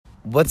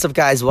What's up,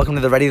 guys? Welcome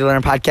to the Ready to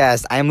Learn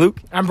podcast. I am Luke.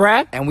 I'm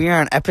Brad. And we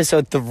are on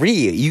episode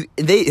 3.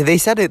 They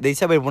said it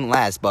wouldn't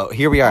last, but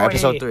here we are,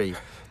 episode 3.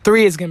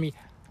 3 is going to be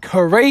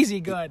crazy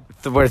good.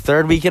 We're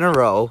third week in a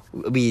row.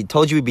 We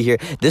told you we'd be here.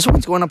 This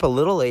one's going up a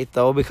little late,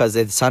 though, because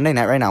it's Sunday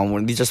night right now.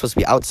 These are supposed to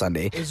be out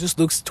Sunday. It was just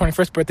Luke's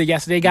 21st birthday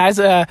yesterday, guys.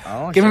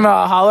 Give him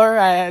a holler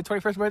at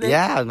 21st birthday.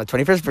 Yeah, it was my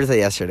 21st birthday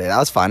yesterday. That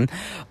was fun.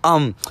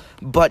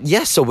 But,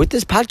 yes, so with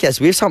this podcast,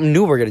 we have something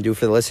new we're going to do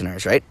for the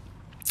listeners, right?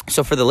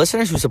 So for the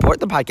listeners who support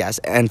the podcast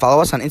and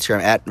follow us on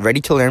Instagram at Ready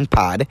to Learn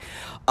Pod,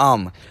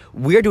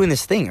 we are doing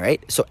this thing,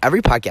 right? So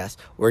every podcast,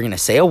 we're going to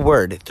say a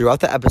word throughout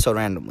the episode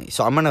randomly.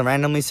 So I'm going to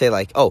randomly say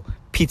like, oh,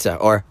 pizza,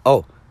 or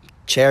oh,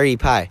 cherry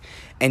pie.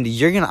 And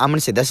I'm going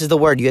to say, this is the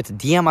word. You have to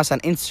DM us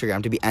on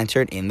Instagram to be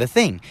entered in the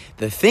thing.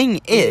 The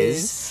thing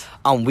is,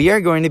 we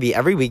are going to be,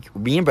 every week,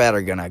 me and Brad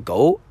are going to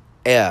go,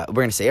 we're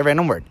going to say a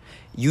random word.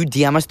 You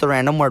DM us the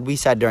random word we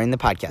said during the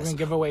podcast. We're going to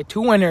give away 2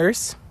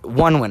 winners.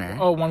 1 winner.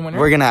 Oh, 1 winner.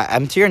 We're going to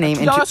enter your name.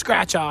 $2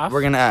 scratch off. We're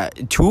going to,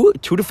 $2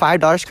 to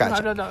 $5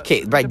 scratch off.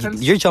 Okay, right,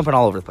 you're jumping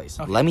all over the place.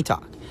 Okay. Let me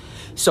talk.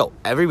 So,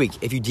 every week,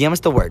 if you DM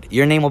us the word,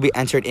 your name will be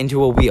entered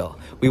into a wheel.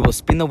 We will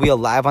spin the wheel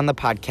live on the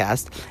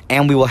podcast,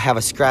 and we will have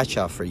a scratch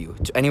off for you.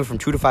 Anywhere from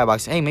 $2 to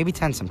 $5. Hey, maybe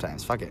 10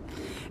 sometimes. Fuck it.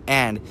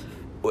 And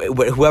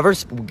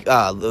whoever's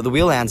the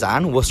wheel lands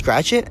on, we'll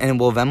scratch it, and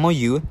we'll Venmo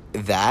you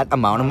that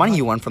amount of money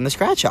you won from the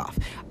scratch off.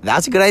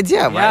 That's a good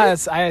idea, right?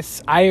 Yes,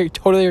 I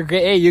totally agree.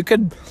 Hey, you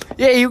can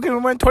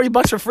win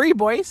 $20 for free,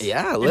 boys.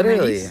 Yeah,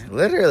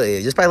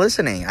 literally, just by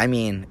listening. I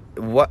mean,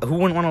 who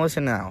wouldn't want to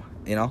listen now?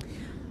 You know.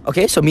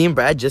 Okay, so me and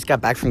Brad just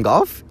got back from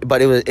golf,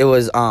 but it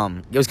was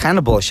kind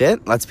of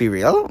bullshit. Let's be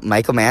real,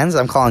 Michael Mans,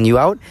 I'm calling you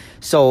out.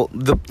 So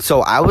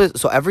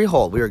every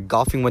hole we were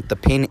golfing with the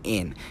pin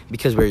in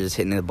because we were just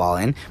hitting the ball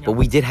in, but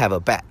we did have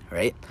a bet,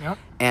 right? Yep.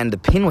 And the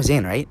pin was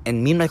in, right?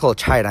 And me and Michael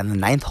tied on the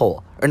 9th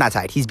hole, or not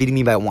tied. He's beating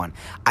me by 1.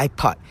 I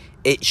putt.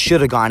 It should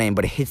have gone in,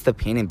 but it hits the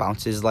pin and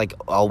bounces like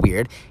all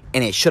weird.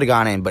 And it should have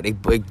gone in, but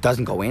it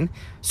doesn't go in.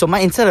 So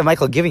instead of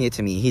Michael giving it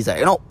to me, he's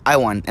like, no, I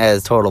won.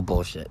 As total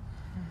bullshit.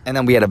 And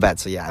then we had a bet,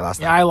 so yeah, I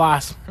lost. Yeah, I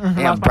lost.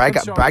 Yeah, Brad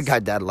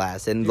got dead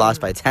last and lost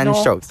by 10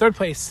 strokes. 3rd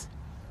place.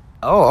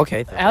 Oh,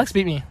 okay. Alex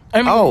beat me.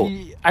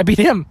 I beat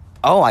him.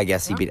 Oh, I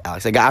guess he beat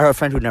Alex. I got her a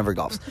friend who never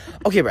golfs.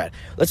 Okay, Brad,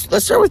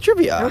 let's start with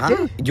trivia. Okay.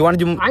 Huh? Do you want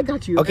to do? I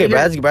got you. Okay,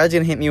 Brad's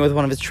gonna hit me with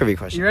one of his trivia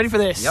questions. You ready for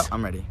this? Yep,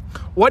 I'm ready.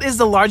 What is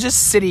the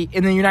largest city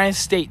in the United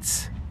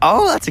States?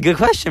 Oh, that's a good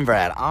question,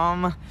 Brad.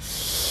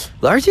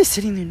 Largest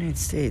city in the United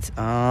States.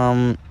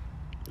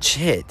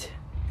 Shit,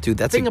 dude,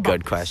 that's a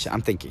good question.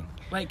 I'm thinking.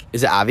 Like,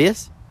 is it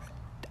obvious?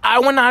 I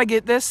would not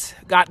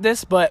got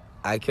this, but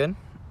I could.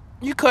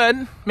 You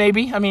could,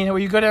 maybe. I mean, were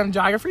you good at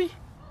geography?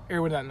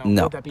 Or would that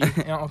no? Would that be?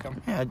 Okay.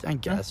 Yeah, I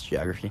guess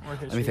geography.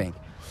 Let me think.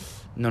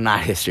 No,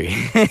 not history.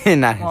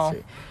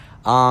 History.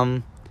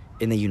 In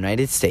the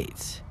United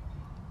States,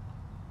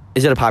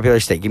 is it a popular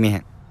state? Give me a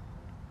hint.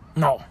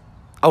 No.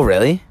 Oh,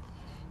 really?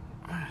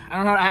 I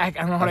don't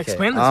know how to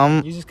explain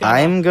this. You just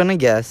I'm gonna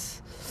guess.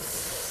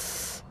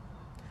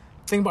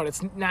 Think about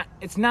it.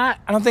 It's not.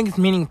 I don't think it's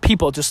meaning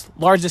people. Just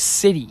largest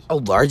city. Oh,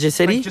 largest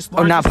city? Like just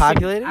largest not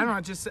populated? City. I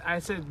don't know. I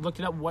said looked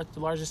it up. What's the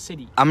largest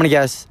city? I'm gonna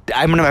guess.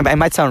 I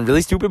might sound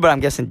really stupid, but I'm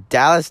guessing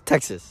Dallas,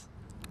 Texas.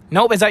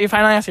 Nope. Is that your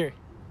final answer?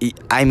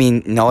 I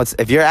mean, no.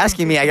 If you're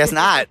asking me, I guess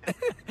not.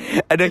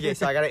 Okay,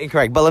 so I got it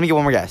incorrect. But let me get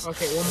one more guess.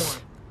 Okay,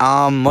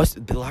 one more.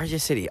 The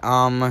largest city.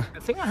 I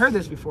think I heard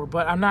this before,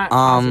 but I'm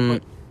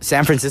not.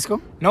 San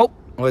Francisco? Nope.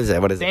 What is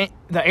it?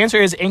 The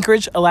answer is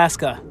Anchorage,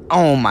 Alaska.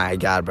 Oh my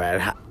God,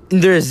 Brad.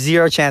 There's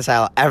 0 chance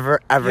I'll ever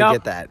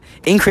get that.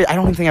 Anchorage, I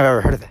don't even think I've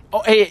ever heard of it.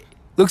 Oh, hey,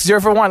 Luke's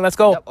 0 for 1. Let's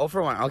go. Yep, 0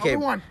 for 1. Okay, 0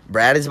 for 1.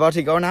 Brad is about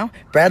to go now.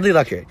 Bradley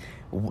Lucker.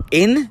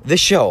 In the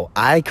show,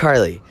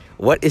 iCarly,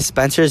 what is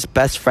Spencer's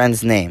best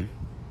friend's name?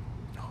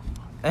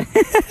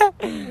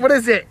 What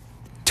is it?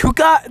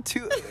 Twa.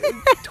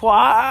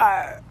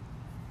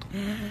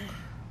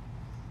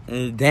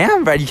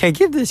 Damn, Brad, you can't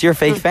get this. You're a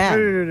fake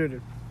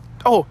fan.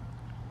 Oh,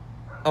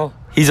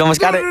 he's almost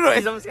got it. No.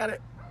 He's almost got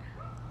it.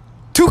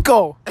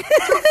 Tuco.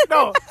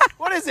 No,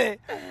 what is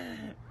it?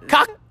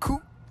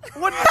 Kaku.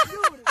 What?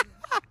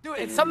 Dude,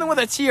 it's something with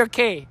a T or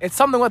K. It's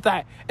something with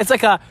that. It's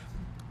like a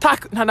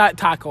taco. No, not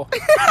taco.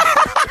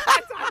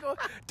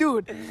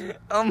 Dude.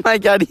 Oh my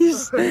God,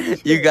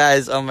 you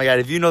guys. Oh my God,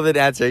 if you know the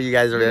answer, you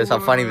guys realize how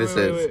funny this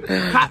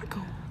is.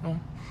 Taco.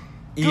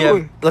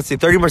 Yeah. Let's see,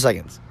 30 more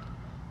seconds.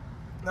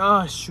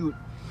 Oh shoot.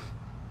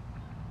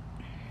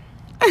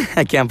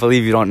 I can't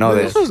believe you don't know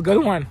this. This was a good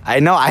one.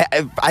 I know. I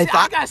thought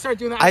I gotta start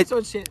doing that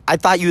episode shit. I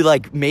thought you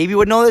maybe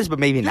would know this, but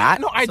maybe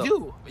not. No, I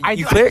do.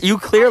 You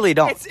clearly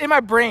don't. It's in my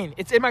brain.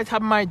 It's in my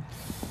top of my.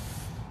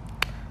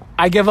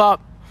 I give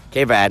up.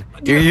 Okay, Brad.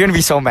 You're gonna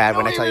be so mad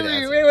when I tell you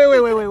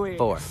that. Wait.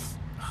 4,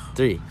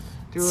 3,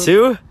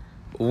 2,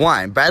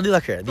 1. Bradley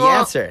Lucker. The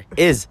answer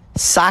is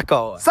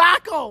Sacco.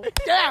 Sacco.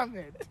 Damn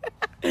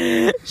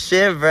it.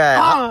 Shit, Brad.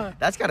 Ah.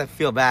 That's gotta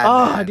feel bad.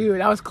 Oh, man. dude,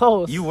 that was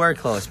close. You were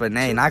close, but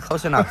nay, not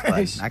close enough. Bud.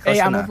 Not close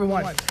Hey, I'm enough. 1 for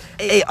 1.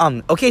 Hey,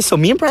 okay, so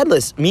me and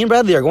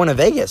Bradley are going to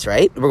Vegas,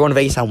 right? We're going to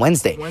Vegas on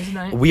Wednesday. Wednesday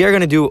night? We're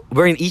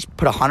gonna each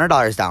put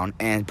 $100 down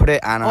and put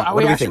it on. Oh, are what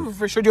we do we actually think?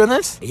 for sure doing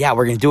this? Yeah,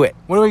 we're gonna do it.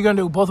 What are we gonna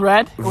do? Both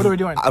red? What are we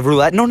doing?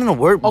 Roulette? No.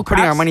 We're Oh,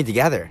 putting our craps? money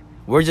together.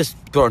 We're just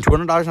throwing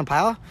 $200 on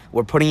pile.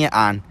 We're putting it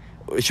on.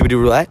 Should we do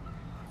roulette?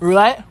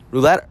 Roulette?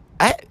 Roulette?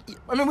 I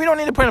mean, we don't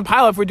need to put in a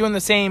pile if we're doing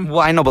the same. Well,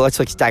 I know, but let's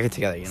like stack it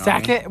together. You know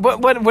Stack what I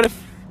mean? it? What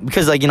if?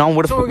 Because like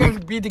what if? So we're gonna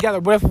be together.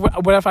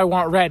 What if I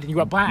want red and you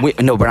want black?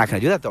 No, we're not gonna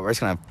do that though. We're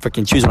just gonna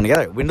freaking choose one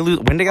together. Win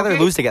together, Okay.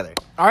 lose together.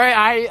 All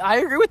right, I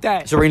agree with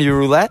that. So we're gonna do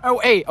roulette. Oh,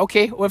 hey,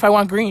 okay. What if I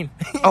want green?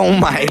 Oh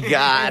my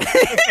god.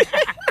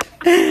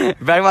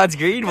 Brad wants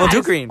green. We'll do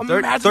Guys, green.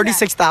 imagine that.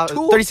 36,000.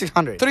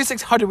 3,600.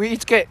 3,600. We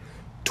each get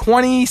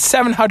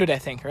 2,700, I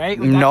think, right?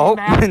 Would that be Nope.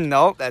 math?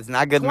 Nope. That's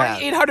not good math.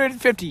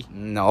 2,850.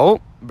 No.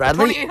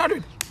 Bradley.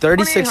 2,800.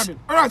 36. 2,800.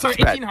 Oh, no, sorry,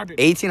 1,800.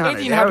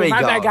 1,800. There we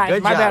My go. bad, guys.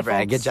 Good My job, bad,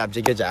 Brad. folks.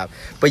 Good job.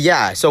 But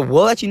yeah, so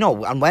we'll let you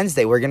know on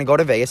Wednesday. We're gonna go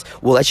to Vegas.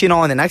 We'll let you know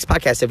on the next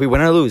podcast if we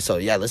win or lose. So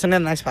yeah, listen to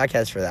the next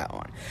podcast for that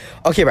one.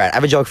 Okay, Brad. I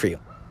have a joke for you.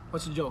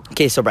 What's the joke?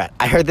 Okay, so Brad,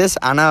 I heard this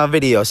on a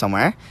video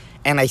somewhere,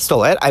 and I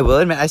stole it. I will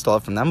admit I stole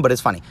it from them, but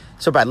it's funny.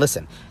 So Brad,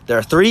 listen. There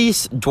are 3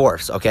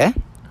 dwarfs. Okay.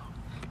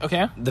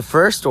 Okay. The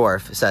first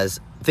dwarf has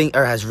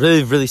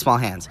really, really small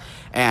hands.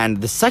 And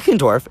the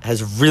second dwarf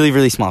has really,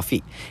 really small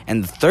feet.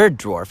 And the third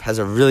dwarf has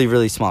a really,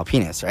 really small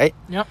penis, right?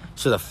 Yep.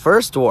 So the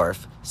first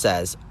dwarf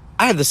says,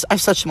 I have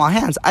such small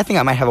hands. I think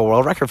I might have a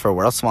world record for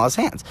world's smallest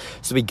hands.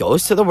 So he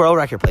goes to the world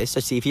record place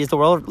to see if he has the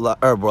world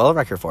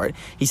record for it.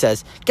 He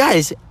says,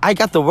 guys, I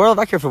got the world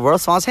record for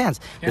world's smallest hands.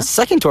 Yeah. The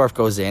second dwarf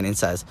goes in and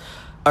says,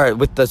 or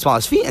with the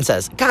smallest feet, and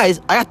says, guys,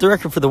 I got the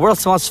record for the world's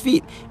smallest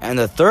feet. And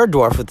the third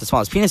dwarf with the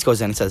smallest penis goes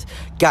in and says,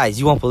 guys,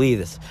 you won't believe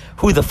this.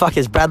 Who the fuck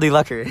is Bradley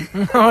Lucker?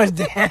 Oh,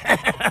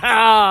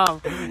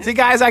 damn. See,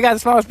 guys, I got the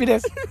smallest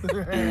penis.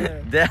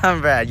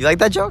 Damn, Brad. You like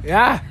that joke?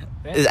 Yeah.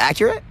 Is it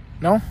accurate?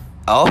 No?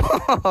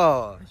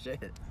 Oh,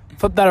 shit.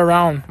 Flip that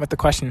around with the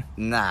question.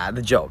 Nah,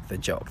 the joke.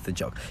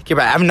 Okay,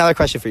 Brad, I have another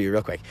question for you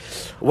real quick.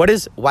 What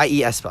does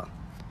YES spell?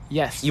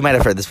 Yes. You might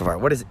have heard this before.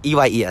 What does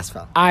EYES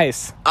spell?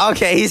 Eyes.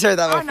 Okay, he's heard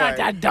that before. I'm not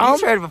that dumb.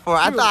 He's heard it before.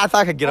 I thought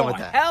I could get him Oh, with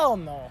that. hell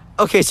no.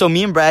 Okay, so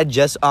me and Brad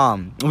just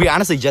we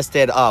honestly just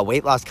did a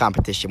weight loss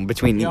competition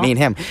between Yeah. me and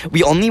him.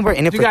 We only were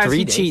in it You for guys, 3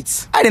 he days.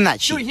 cheats. I did not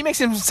cheat. Dude, he makes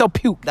himself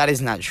puke. That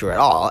is not true at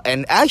all.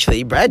 And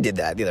actually, Brad did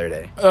that the other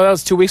day. That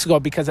was 2 weeks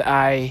ago because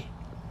I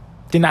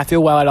did not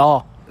feel well at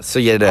all. So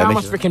you had I to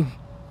almost freaking...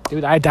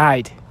 Dude, I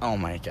died. Oh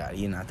my god,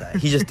 he not that.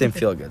 He just didn't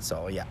feel good.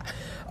 So yeah.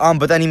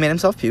 But then he made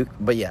himself puke.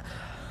 But yeah.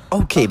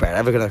 Okay, Brad, I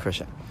have another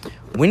question.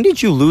 When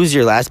did you lose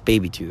your last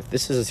baby tooth?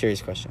 This is a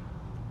serious question.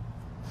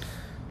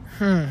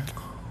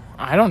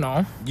 I don't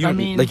know. I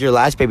mean, like your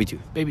last baby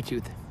tooth. baby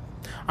tooth.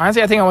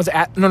 Honestly, I think I was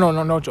at...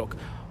 No joke.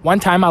 One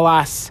time I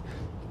lost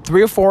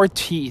 3 or 4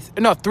 teeth.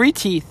 No, 3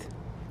 teeth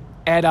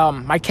at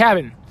my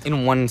cabin.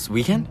 In one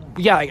weekend?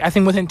 Yeah, like, I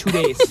think within 2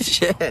 days.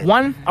 Shit.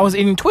 One, I was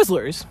eating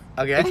Twizzlers.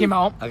 Okay. That came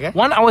out. Okay.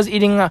 One, I was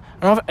eating... I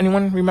don't know if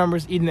anyone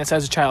remembers eating this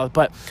as a child,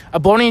 but a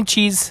bologna and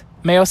cheese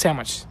mayo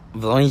sandwich.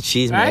 Bologna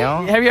cheese Right?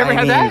 mayo? Have you ever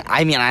had that?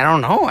 I mean, I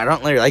don't know. I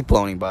don't really like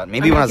bologna, but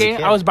maybe when I was a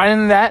kid. I was biting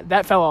into that.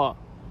 That fell out.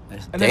 And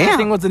then the Damn.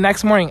 thing was the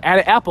next morning. I had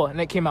an apple, and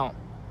it came out.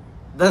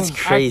 That's Boom,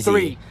 I had crazy.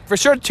 3. For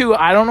sure 2.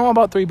 I don't know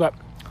about 3, but...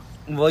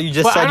 Well, you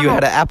just But I said don't you know.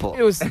 had an apple.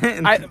 It was...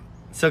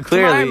 So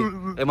clearly,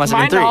 it must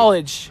have been 3. My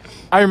knowledge,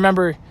 I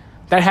remember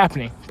that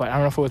happening, but I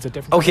don't know if it was a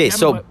different... Okay, time,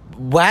 so but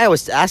why I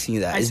was asking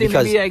you that I is say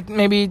because...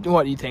 maybe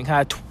what do you think?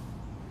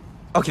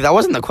 Okay, that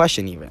wasn't the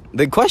question even.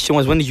 The question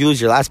was, when did you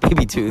lose your last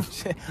baby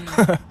tooth?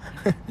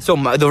 So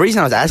the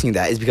reason I was asking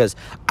that is because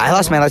I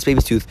lost my last baby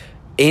tooth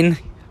in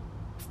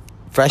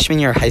freshman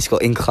year of high school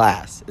in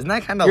class. Isn't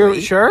that kind of You're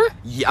late? sure?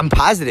 Yeah, I'm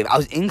positive. I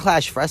was in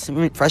class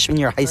freshman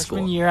year of high school.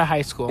 Freshman year of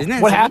high school. Isn't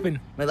that What insane? happened?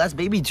 My last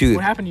baby tooth.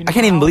 What happened? You I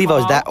can't even know believe I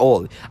was how- that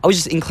old. I was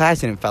just in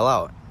class and it fell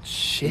out.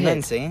 Shit. Isn't that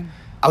insane?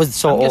 I was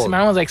so I'm guessing old.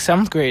 mine was like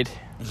 7th grade.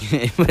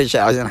 But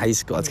shit, I was in high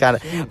school. It's kind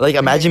of like,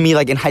 imagine me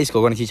like in high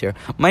school going to teacher.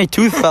 My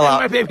tooth fell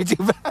My out. baby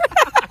tooth.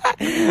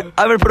 I'm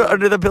gonna put it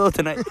under the pillow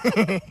tonight.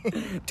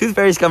 Tooth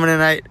fairy's coming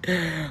tonight.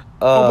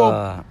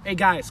 Hey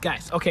guys.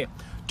 Okay,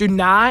 do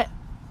not.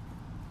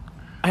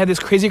 I had this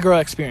crazy girl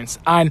experience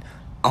on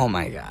Oh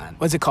my god.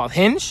 what's it called?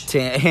 Hinge.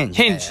 Hinge.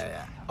 Hinge.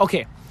 Yeah.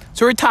 Okay,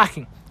 so we're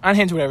talking on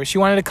Hinge, whatever. She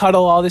wanted to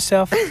cuddle, all this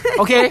stuff.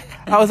 Okay,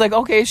 I was like,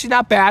 okay, she's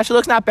not bad. She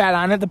looks not bad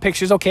on it. The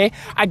picture's okay.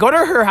 I go to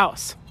her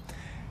house.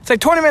 It's like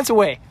 20 minutes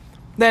away.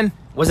 Then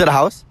Was it a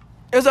house?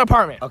 it was an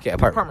apartment. Okay,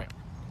 apartment.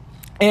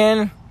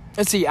 And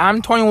let's see,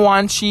 I'm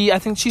 21. I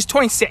think she's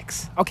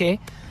 26. Okay,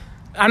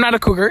 I'm not a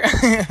cougar.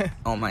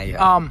 Oh my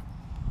god.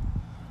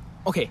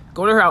 Okay,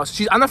 go to her house.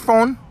 She's on the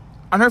phone,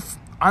 on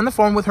the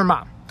phone with her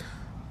mom.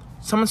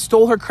 someone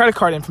stole her credit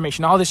card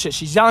information, all this shit.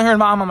 She's yelling at her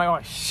mom. I'm like,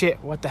 oh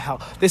shit, what the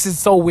hell? This is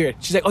so weird.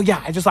 She's like, oh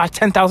yeah, I just lost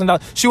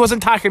 $10,000. She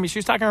wasn't talking to me. She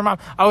was talking to her mom.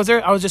 I was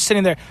there. I was just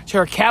sitting there.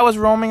 Her cat was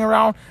roaming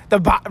around. The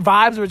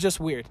vibes were just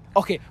weird.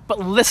 Okay, but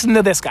listen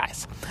to this,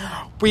 guys.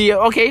 We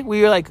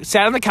were like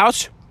sat on the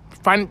couch,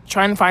 trying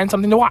to find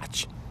something to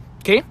watch.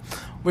 Okay,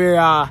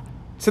 we're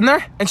sitting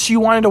there, and she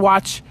wanted to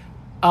watch.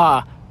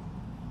 Oh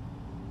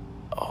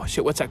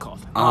shit, what's that called?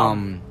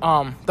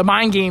 The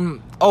mind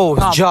game.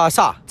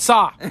 Saw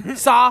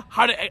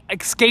how to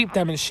escape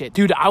them and shit.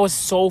 Dude, I was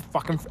so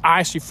I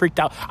actually freaked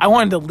out. I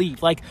wanted to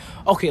leave. Like,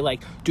 okay,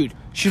 like, dude,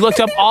 she looked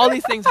up all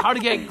these things, how to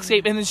get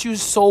escape, and then she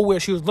was so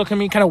weird. She was looking at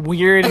me kind of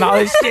weird and all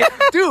this shit.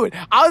 Dude,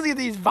 I was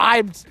getting these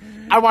vibes.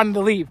 I wanted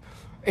to leave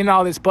and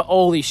all this, but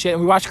holy shit.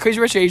 And we watched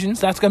Crazy Rich Asians.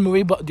 That's a good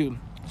movie, but dude,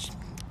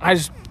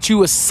 she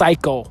was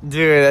psycho.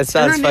 Dude, that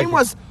sounds and her name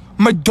was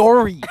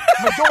Midori.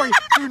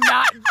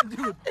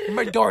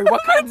 Midori.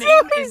 What kind of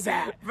name is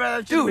that? Bro,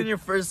 that should have been your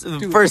first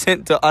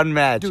hint to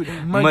unmatch. Dude,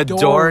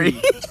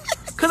 Midori.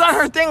 Because on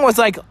her thing was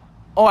like,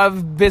 oh, I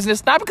have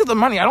business. Not because of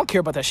money. I don't care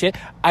about that shit.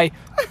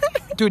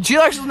 Dude, she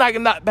actually was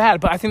not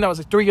bad, but I think that was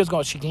like 3 years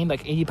ago. She gained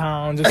like 80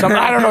 pounds or something.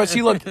 I don't know.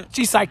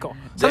 She's psycho.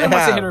 Something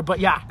must have hit her, but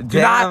yeah. Do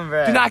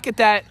not get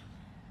that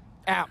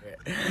app.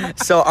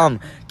 So,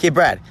 okay,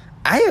 Brad.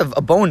 I have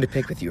a bone to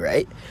pick with you,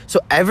 right? So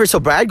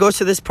Brad goes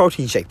to this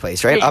protein shake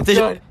place, right? Up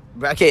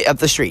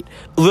the street.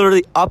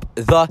 Literally up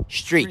the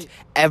street.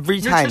 Every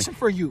time. Nutrition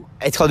for you.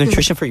 It's called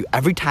Nutrition for You.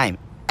 Every time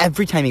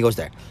he goes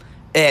there.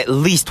 At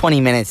least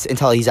 20 minutes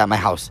until he's at my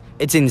house.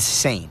 It's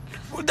insane.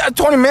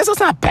 20 minutes? That's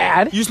not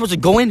bad. You're supposed to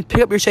go in, pick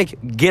up your shake,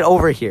 get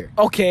over here.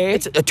 Okay.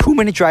 It's a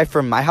 2-minute drive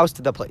from my house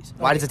to the place.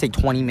 Why does it take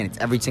 20 minutes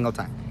every single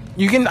time?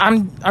 You can.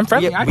 I'm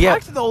friendly. I've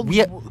talked to the old.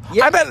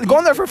 I've been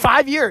going there for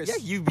 5 years.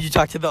 Yeah, you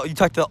talked to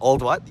the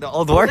old what? The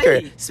old worker.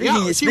 She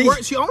owns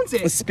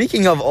it.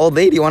 Speaking of old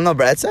lady, you want to know what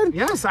Brad said?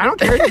 Yes, I don't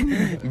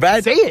care.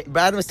 Brad, say it.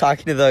 Brad was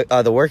talking to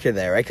the worker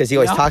there, right? Because he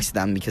always talks to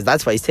them because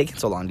that's why he's taking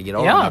so long to get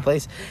over to my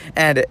place.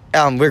 And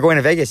we're going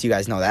to Vegas. You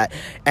guys know that.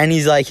 And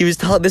he's like, this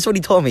is what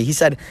he told me. He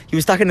said he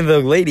was talking to the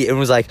lady and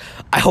was like,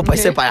 I hope I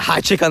sit by a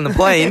hot chick on the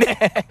plane.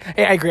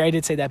 Hey, I agree. I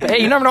did say that. But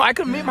hey, you never know. I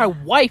could meet my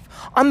wife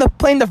on the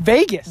plane to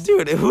Vegas.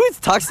 Dude, who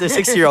talks to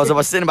 60-year-olds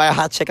about sitting by a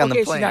hot chick on the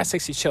plane? She's not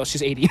 60. Chill.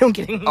 She's 80. I'm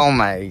kidding. Oh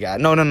my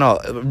god. No.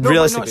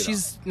 Realistically,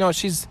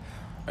 she's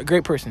a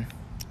great person.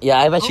 Yeah,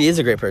 I bet she is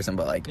a great person.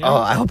 But like,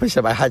 I hope I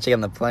sit by a hot chick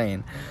on the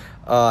plane.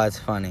 Oh, that's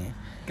funny.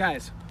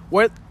 Guys,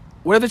 what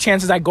are the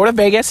chances I go to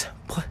Vegas,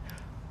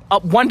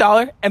 up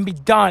 $1 and be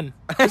done?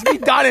 Just be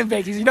done in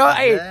Vegas. You know,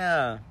 hey,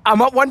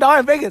 I'm up $1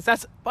 in Vegas.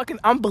 That's fucking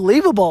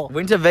unbelievable.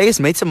 Went to Vegas,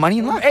 made some money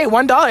and left. Hey,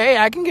 $1. Hey,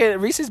 I can get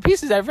Reese's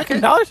Pieces at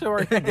freaking dollar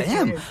store.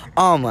 Damn.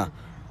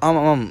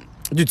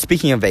 Dude,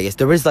 speaking of Vegas,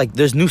 there's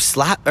not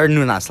slot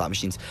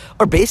machines,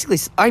 or basically,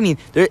 I mean,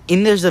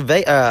 there's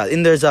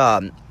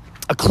a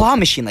claw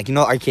machine, like, you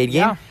know, arcade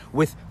game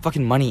with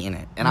fucking money in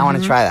it, and I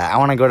want to try that. I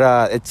want to go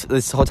to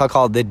this hotel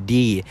called the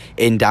D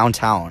in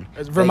downtown.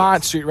 It's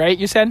Vermont Street, right?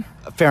 You said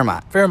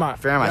Fairmont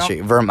yep.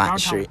 Street, Vermont Downtown.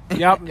 Street.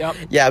 Yep.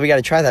 Yeah, we got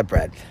to try that,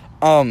 Brad.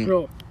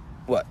 Bro,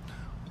 what?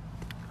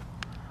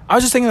 I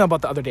was just thinking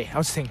about the other day. I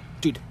was thinking,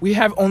 dude, we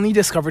have only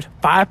discovered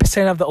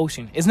 5% of the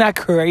ocean. Isn't that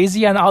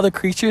crazy on all the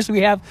creatures we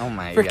have? Oh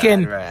my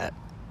god, Brad.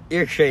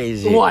 You're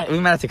crazy. What?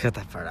 We might have to cut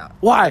that part out.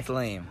 Why? That's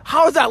lame.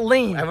 How is that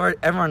lame?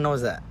 Everyone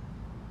knows that.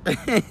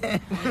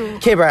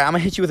 Okay, Brad, I'm gonna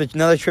hit you with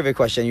another trivia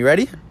question. You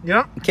ready?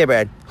 Yeah. Okay,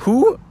 Brad.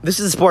 This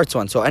is a sports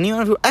one. So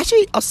anyone who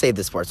I'll save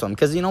this sports one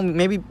because, you know,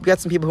 maybe we got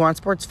some people who aren't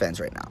sports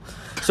fans right now.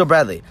 So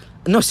Bradley,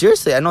 no,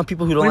 seriously, I know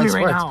people who don't like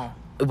sports. Right now?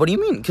 What do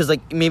you mean? Because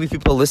like maybe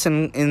people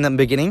listen in the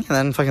beginning and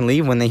then fucking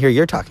leave when they hear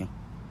you're talking.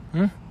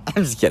 I'm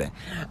just kidding.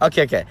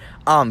 Okay.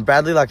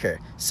 Bradley Lucker.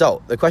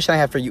 So the question I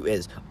have for you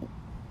is,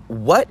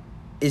 what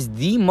is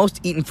the most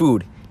eaten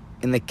food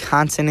in the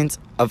continent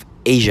of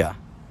Asia?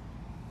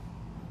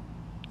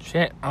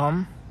 Shit.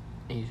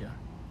 Asia.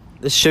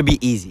 This should be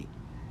easy.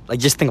 Like,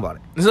 just think about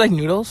it. Is it like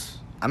noodles?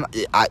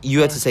 You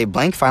have to say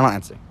blank. Final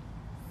answer.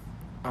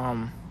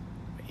 Asia.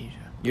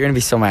 You're gonna be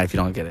so mad if you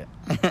don't get it.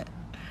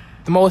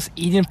 The most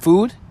eaten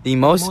food?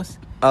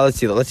 Let's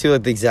see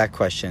what the exact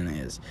question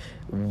is.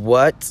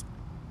 What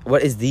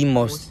is the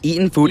most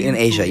eaten food in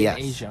Asia? Yes.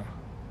 Asia.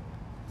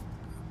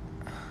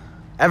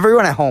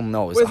 Everyone at home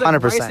knows.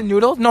 100%. Rice and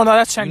noodles? No,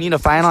 that's Chinese. You need a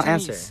final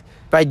answer.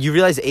 But you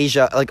realize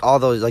Asia, like all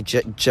those, like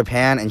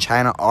Japan and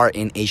China are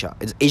in Asia.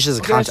 Asia's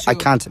a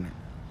continent.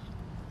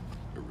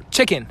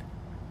 Chicken.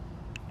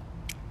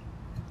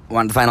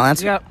 Want the final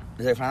answer? Yep.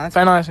 Is that final answer?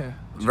 Final answer.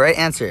 Right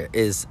answer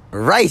is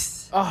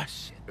rice. Oh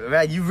shit.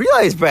 Brad, you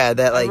realize, Brad,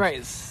 that like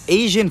rice.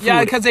 Asian food.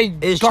 Yeah, because they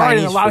is garden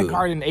Chinese a lot food. of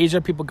garden. Asia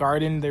people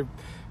garden. They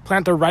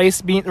plant their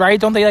rice bean, right?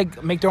 Don't they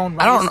like make their own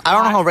rice? I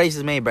don't know how rice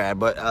is made, Brad,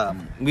 but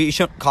we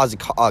shouldn't cause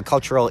a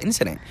cultural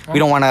incident. We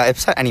don't want to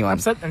upset anyone.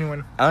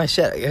 Oh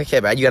shit. Okay,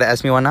 Brad, you got to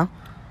ask me one now.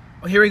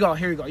 Well, here we go.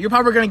 You're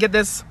probably gonna get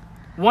this.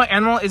 What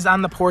animal is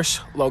on the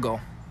Porsche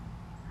logo?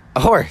 A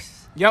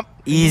horse. Yep.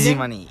 Easy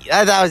money.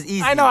 That was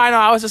easy. I know.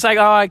 I was just like,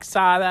 oh, I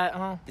saw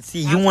that. See,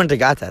 you wouldn't have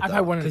got that I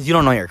though, wouldn't. because you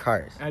don't know your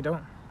cars. I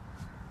don't.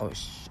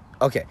 Oh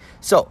Okay,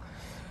 so,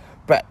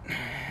 Brett,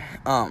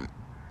 want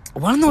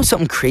to know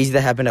something crazy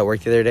that happened at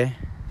work the other day?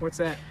 What's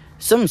that?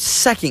 Some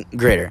second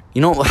grader.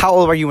 You know, how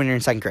old were you when you're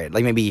in second grade?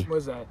 Like maybe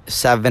What's that?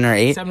 7 or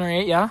 8? 7 or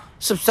 8, yeah.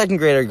 Some second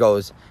grader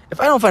goes, if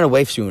I don't find a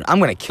wife soon, I'm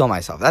gonna kill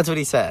myself. That's what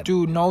he said.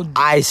 Dude, no.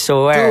 I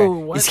swear.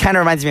 Dude, what? This kind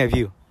of reminds me of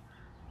you.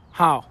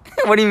 How?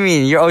 What do you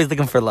mean? You're always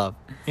looking for love.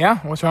 Yeah.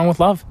 What's wrong with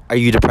love? Are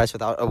you depressed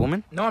without a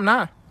woman? No, I'm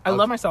not. I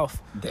love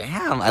myself.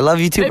 Damn, I love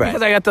you too, Maybe Brett.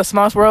 because I got the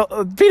smallest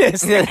world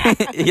penis. He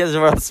has the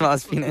world's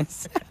smallest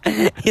penis.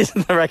 He's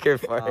in the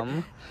record for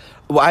it.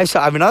 Well, I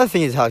have another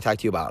thing to talk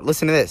to you about.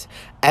 Listen to this.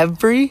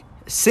 Every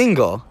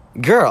single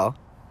girl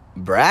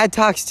Brad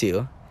talks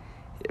to,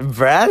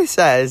 Brad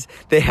says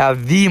they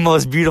have the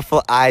most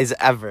beautiful eyes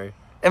ever.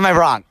 Am I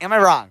wrong?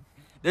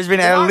 There's been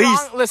You're at not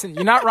least... wrong. Listen,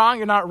 you're not wrong.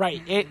 You're not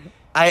right.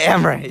 I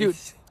am right. Dude,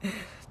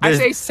 I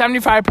say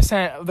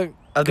 75% of the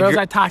girls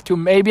I talk to,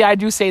 maybe I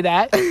do say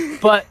that,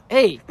 but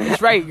hey, it's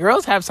right.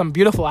 Girls have some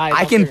beautiful eyes.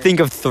 I out can there. think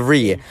of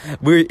 3.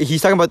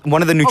 He's talking about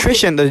one of the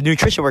nutrition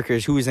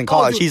workers who was in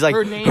college. Dude, He's like,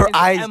 her name her is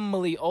eyes...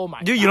 Emily. Oh my.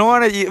 Dude, God. you don't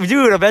want to...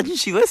 Dude, imagine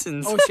she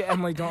listens. Oh shit,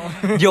 Emily,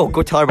 don't. Yo,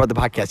 go tell her about the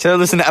podcast. Tell her to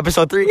listen to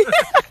episode 3.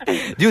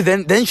 Dude,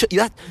 then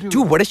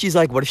dude, what if she's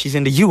like, what if she's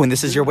into you and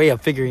this is your way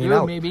of figuring it Dude,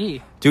 out?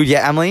 maybe. Dude,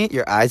 yeah, Emily,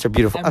 your eyes are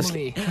beautiful.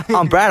 Emily.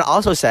 Brad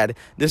also said,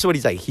 this is what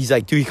he's like. He's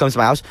like, dude, he comes to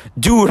my house.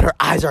 Dude, her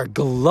eyes are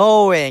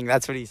glowing.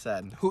 That's what he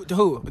said.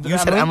 Who? You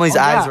said Emily's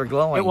eyes were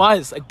glowing. It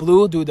was like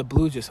blue, dude. The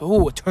blue just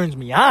it turns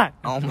me on.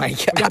 Oh my We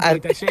gotta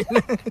God. break that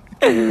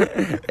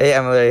shit. Hey,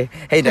 Emily.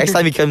 Hey, next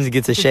time he comes and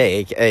gets a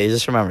shake, hey,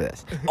 just remember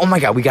this. Oh my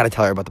God, we got to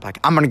tell her about the podcast.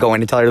 I'm going to go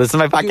in and tell her to listen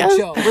to my Dude, podcast.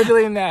 chill. We're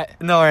deleting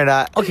that. No, we're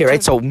not. Okay,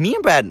 right. So me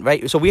and Brad,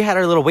 right? So we had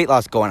our little weight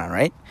loss going on,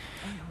 right?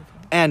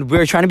 And we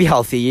were trying to be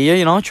healthy,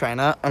 you know, trying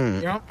to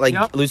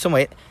Yep. lose some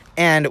weight.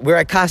 And we're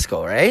at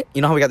Costco, right?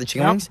 You know how we got the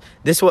chicken Yep.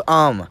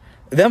 wings?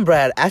 Then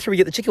Brad, after we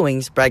get the chicken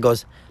wings, Brad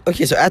goes,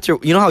 okay, so after,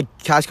 you know how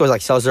Costco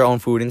like sells their own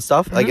food and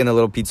stuff, like in the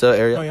little pizza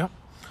area. Oh yeah.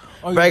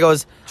 Oh, Brad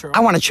goes, Churro.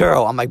 I want a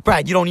churro. I'm like,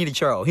 Brad, you don't need a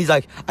churro. He's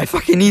like, I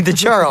fucking need the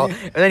churro.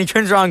 And then he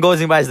turns around and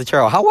goes and buys the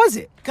churro. How was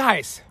it?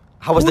 Guys,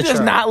 How was who the does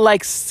churro? not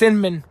like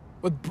cinnamon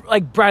with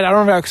like bread? I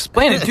don't know how to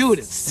explain it, dude.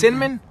 It's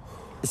cinnamon.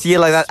 See,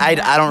 like that, I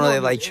don't really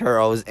like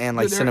churros and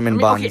like Dude, cinnamon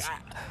okay, buns.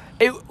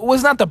 it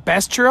was not the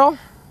best churro,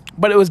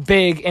 but it was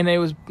big and it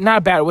was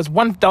not bad. It was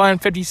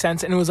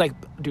 $1.50 and it was like,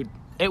 dude,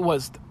 it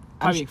was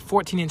probably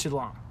 14 inches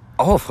long.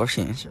 Oh,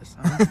 14 inches.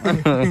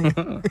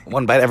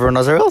 One bite, everyone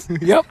knows the rules?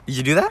 Yep. Did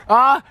you do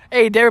that?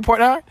 Hey, David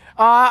Portnoy.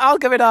 I'll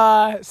give it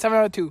a 7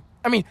 out of 2.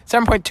 I mean,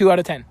 7.2 out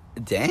of 10.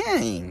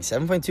 Dang,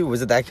 7.2.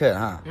 Was it that good,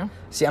 huh? Yeah.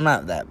 See, I'm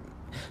not that.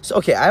 So,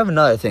 okay, I have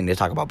another thing to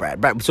talk about,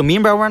 Brad. So me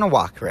and Brad were on a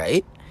walk,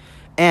 right?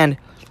 And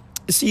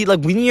see, like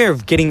when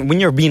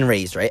you're being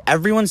raised, right?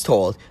 Everyone's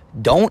told,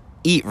 don't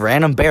eat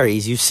random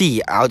berries you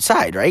see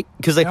outside, right?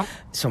 Because like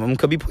some of them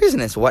could be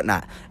poisonous,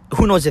 whatnot.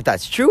 Who knows if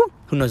that's true?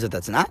 Who knows if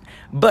that's not?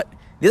 But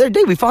the other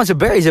day we found some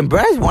berries and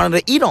Brad wanted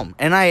to eat them,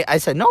 and I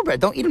said, no, Brad,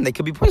 don't eat them. They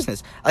could be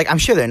poisonous. Like I'm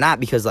sure they're not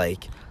because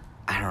like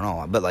I don't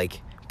know, but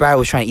like Brad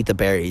was trying to eat the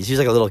berries. He was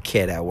like a little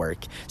kid at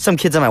work. Some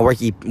kids at my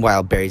work eat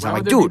wild berries. And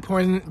I'm like, dude,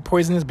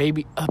 poisonous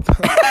baby,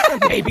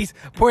 babies,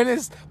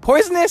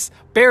 poisonous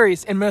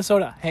berries in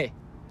Minnesota. Hey,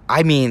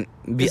 I mean,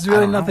 there's I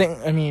really don't know. nothing.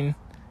 I mean,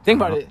 think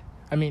about it.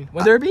 I mean,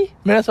 would there be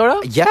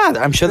Minnesota? Yeah,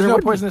 I'm sure There's there no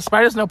would be. poisonous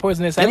spiders, no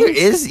poisonous Yeah, enemies.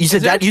 there is. You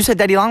said there? that. You said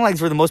daddy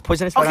longlegs were the most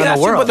poisonous spider Okay, in that's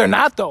the true, world. but they're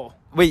not though.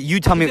 Wait, you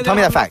tell me. Because Tell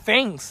me they that don't have fact.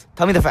 Fangs.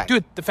 Tell me the fact.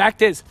 Dude, the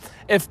fact is,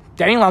 if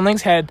Danny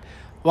Longlegs had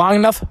long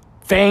enough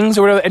fangs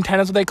or whatever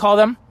antennas, what they call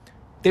them,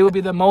 they would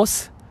be the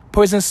most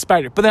poisonous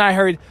spider. But then I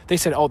heard they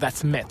said, "Oh,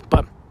 that's a myth."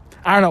 But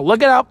I don't know.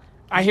 Look it up.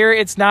 I hear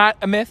it's not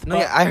a myth. No,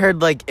 but yeah, I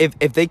heard like if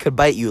they could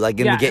bite you, like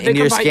Yeah, get if they into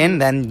your could bite skin, you.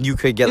 then you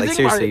could get you like think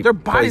about seriously it, their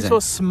body's so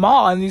poisoned.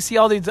 small, and you see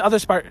all these other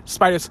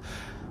spiders,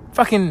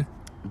 fucking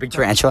Big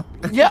tarantula.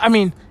 yeah. I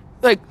mean,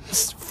 like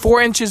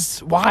 4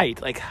 inches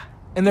wide, like,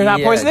 and they're not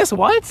Yeah. poisonous.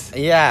 What?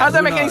 Yeah. How does that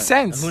who make any knows?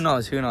 sense? Who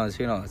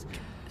knows?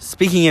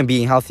 Speaking of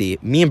being healthy,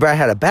 me and Brad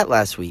had a bet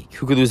last week.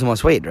 Who could lose the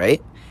most weight,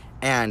 right?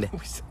 And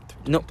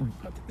no,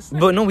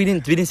 but no, we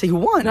didn't say who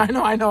won. I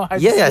know. I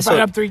Yeah. brought So it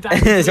up 3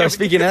 times. so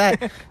speaking of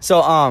that,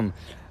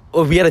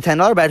 we had a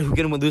 $10 bet who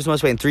can lose the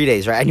most weight in 3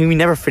 days, right? I mean, we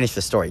never finished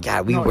the story.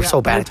 God, we're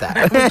so bad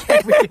at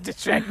that. we get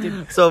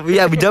distracted. So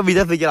yeah, we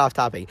definitely get off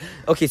topic.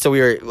 Okay, so we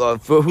were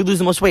for who loses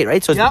the most weight,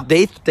 right? So Yep.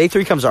 day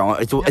 3 comes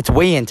around. It's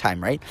weigh-in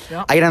time, right?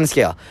 Yep. I get on the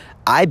scale.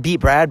 I beat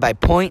Brad by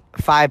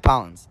 0.5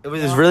 pounds. It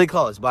was really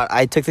close, but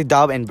I took the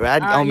dub, and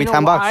Brad owed me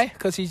 $10.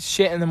 Because he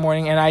shit in the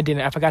morning and I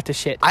didn't. I forgot to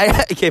shit.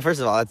 Okay, first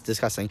of all, that's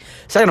disgusting.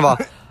 Second of all,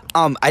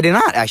 I did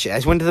not actually. I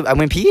just I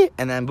went pee,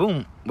 and then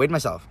boom, weighed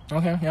myself,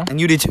 Okay, yeah. and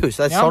you did too.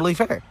 So that's Yeah. totally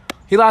fair.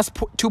 He lost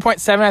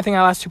 2.7. I think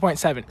I lost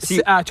 2.7.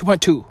 See-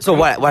 2.2. So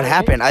what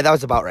happened? That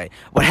was about right.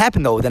 What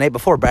happened though? The night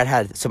before, Brad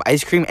had some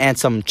ice cream and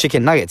some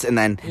chicken nuggets, and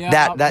then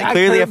that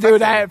clearly affected.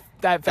 Dude,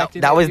 that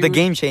affected. That was the dude.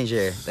 game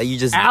changer that you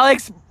just.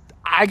 Alex,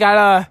 I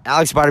got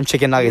Alex bought him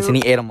chicken nuggets and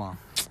he ate them all.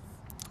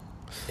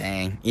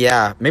 Dang.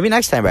 Yeah. Maybe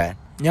next time, Brad.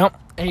 Yep.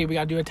 Hey, we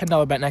gotta do a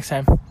 $10 bet next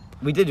time.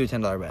 We did do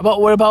 $10 bet. But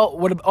what about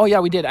oh yeah,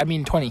 we did. I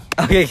mean 20.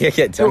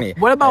 Okay, Tony.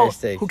 What about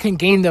who can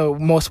gain the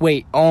most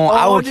weight? Oh,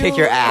 I would kick dude.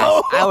 your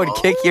ass. I would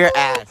kick your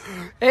ass.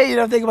 Hey, you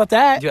don't think about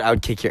that? Dude, I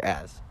would kick your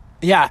ass.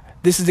 Yeah,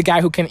 this is the guy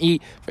who can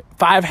eat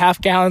 5 half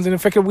gallons in a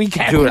freaking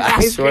weekend. Dude,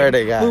 I swear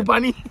to God. Blue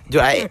Bunny.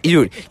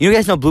 Dude, you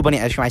guys know Blue Bunny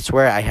ice cream? I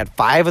swear I had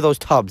 5 of those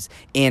tubs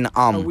in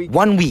 1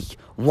 week.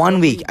 1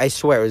 week. I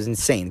swear it was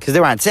insane because they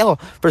were on sale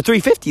for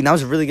 $3.50 and that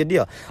was a really good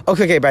deal.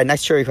 Okay, Brad,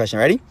 next trivia question.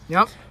 Ready?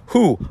 Yep.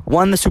 Who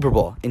won the Super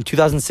Bowl in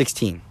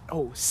 2016?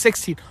 Oh,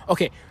 16.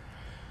 Okay.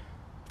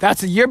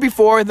 That's the year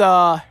before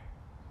the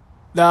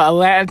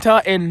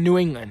Atlanta in New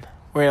England,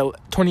 where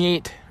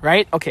 28,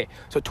 right? Okay,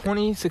 so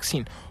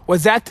 2016.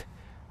 Was that...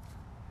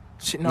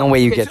 No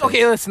way you get this.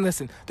 Okay,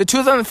 listen. The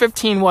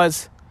 2015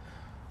 was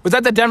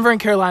that the Denver and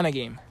Carolina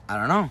game? I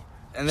don't know.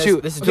 And this is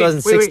Okay,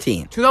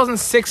 2016. wait.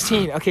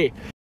 2016. Okay.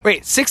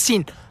 Wait,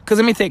 16. Because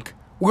let me think.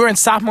 We were in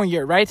sophomore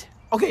year, right?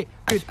 Okay,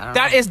 dude.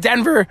 That is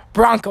Denver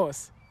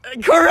Broncos.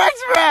 Correct,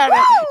 Brad.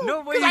 Woo!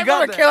 No way 'Cause you I got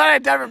remember that. Carolina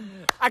and Denver.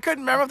 I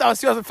couldn't remember if that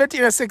was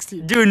 2015 or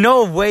 16. Dude,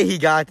 no way he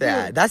got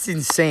that. That's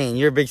insane.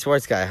 You're a big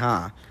sports guy,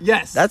 huh?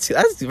 Yes. That's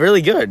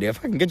really good. Dude.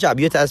 Fucking good job.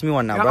 You have to ask me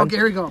one now, Yeah, bro. okay,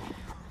 here we go.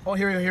 Oh,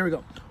 here we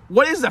go.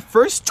 What is the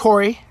first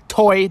toy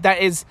that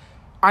is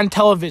on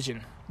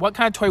television? What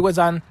kind of toy was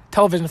on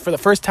television for the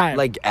first time?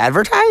 Like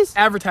advertised?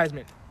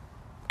 Advertisement.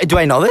 Do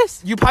I know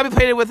this? You probably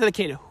played it with a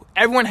kid.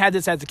 Everyone had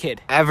this as a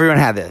kid. Everyone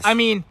had this. I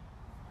mean,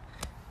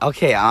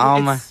 okay,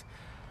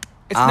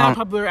 it's not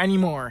popular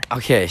anymore.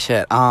 Okay,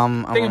 shit. Think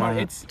about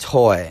it. It's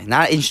toy,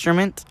 not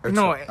instrument. Or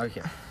No, toy?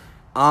 Okay.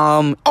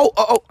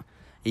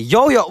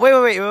 Yo.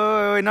 Wait.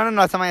 No.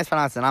 It's not my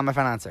final answer. Not my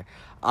final answer.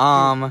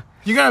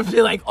 you're gonna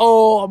be like,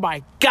 oh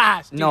my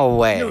gosh. Dude. No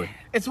way. Dude,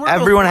 it's one of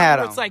those Everyone ones had where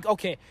them. It's like,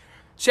 okay,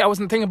 shit, I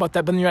wasn't thinking about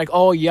that, but then you're like,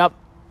 oh, yep,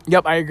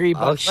 I agree.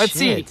 But Oh let's shit.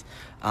 see.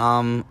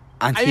 On TV.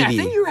 I mean, I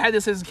think you had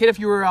this as a kid if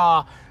you were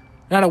not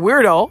a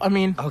weirdo. I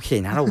mean,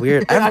 Okay, not a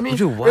weird. I mean,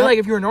 dude, what? or like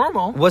if you were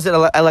normal. Was it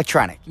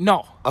electronic?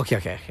 No, Okay.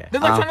 the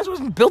electronics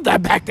wasn't built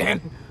that back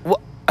then.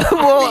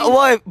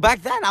 Well,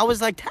 back then I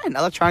was like 10.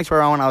 Electronics were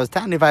around when I was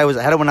 10. If I was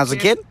ahead of when I was a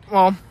kid.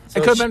 Well, So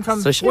it could have been from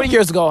so shit. 20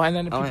 years ago, and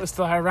then the Oh, people yeah.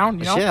 still had around,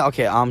 you know? Shit.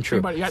 Okay.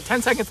 True. But you got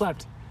 10 seconds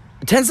left.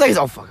 10 seconds.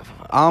 Oh fuck.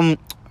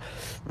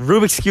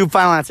 Rubik's cube.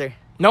 Final answer.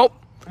 Nope.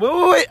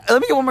 Wait.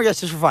 Let me get one more guess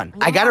just for fun.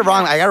 I got it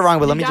wrong.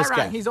 But let me just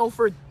guess. He's 1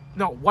 for 2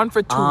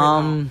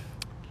 right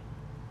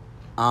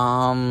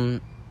now.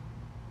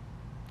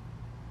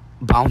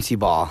 Bouncy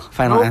ball.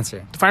 Final Nope.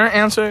 answer. The final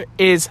answer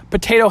is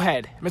Potato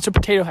Head. Mr.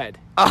 Potato Head.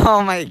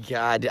 Oh my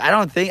god. Dude, I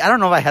don't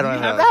know if I had one You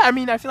of have those. that? I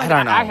mean, I feel I like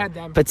don't know. I had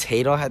them.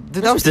 Potato head.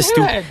 Dude, that was the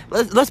Potato stupid.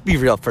 Head. Let's be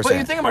real for a But second.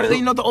 you think about it,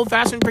 the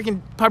old-fashioned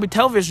freaking probably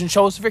television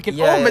shows freaking,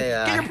 Yeah, but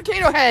yeah. get your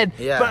potato head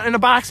Yeah. but in a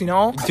box, you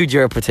know? Dude,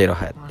 you're a potato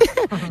head.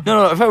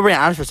 no. If I were being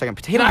honest for a second,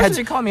 potato Actually, heads.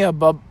 they call me a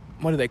bub.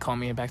 What do they call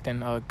me back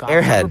then? A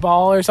Airhead.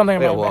 ball or something.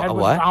 Wait, My what- head a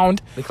was what?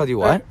 round. They called you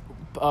what?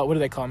 What do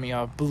they call me?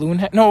 A balloon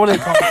head? No, what do they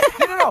call me?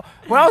 No.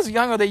 When I was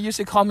younger, they used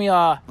to call me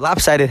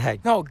Lopsided head.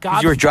 No, 'Cause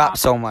God. you were dropped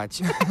so much.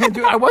 Dude,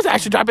 I was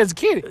actually dropped as a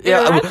kid. You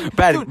know Yeah, that?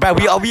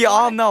 Brad. We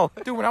all know.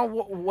 Dude, when I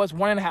was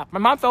 1.5, my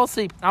mom fell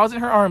asleep. I was in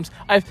her arms.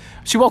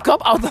 She woke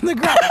up. I was on the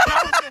ground.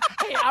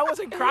 I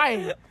wasn't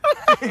crying.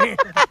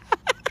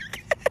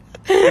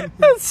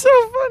 That's so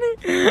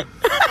funny.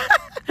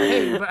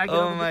 Hey, but I get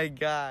Oh over my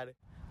god.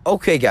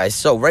 Okay, guys.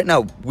 So right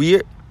now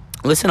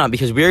listen up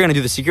because we're gonna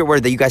do the secret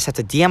word that you guys have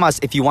to DM us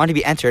if you want to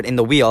be entered in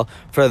the wheel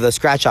for the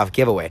scratch off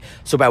giveaway.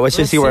 So, Brad, let's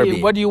just see where it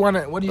be. What do you want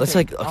to? What do you Let's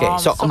think? like- okay,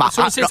 so, so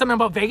we say something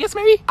about Vegas,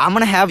 maybe? I'm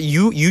gonna have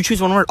you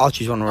choose one word. I'll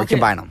choose one word. Okay.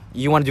 Combine them.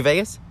 You want to do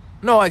Vegas?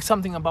 No, like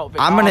something about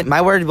Vegas.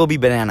 My word will be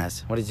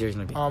bananas. What is yours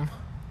gonna be?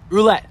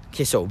 Roulette.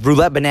 Okay, so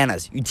roulette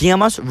bananas. You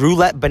DM us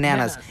roulette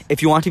bananas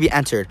if you want to be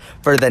entered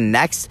for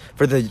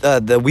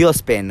the wheel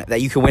spin that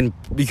you can win.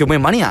 You can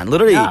win money on.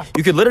 Literally, Yeah.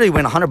 you could literally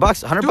win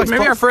 $100. $100 Dude, maybe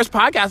plus. our first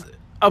podcast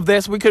of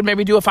this, we could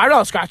maybe do a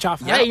 $5 scratch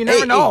off. Yeah, you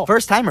never know.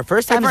 First timer.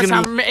 First time is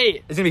gonna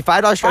be. It's gonna be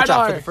 $5 scratch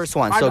off for the first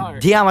one. So $5.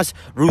 DM us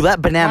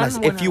roulette bananas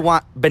One if winner. you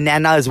want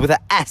bananas with an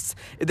S.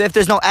 If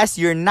there's no S,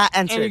 you're not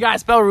entered. And you gotta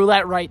spell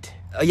roulette right.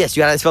 Yes,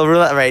 you gotta spell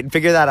roulette right.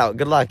 Figure that out.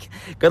 Good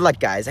luck,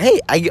 guys. Hey,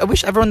 I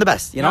wish everyone the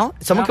best. You know,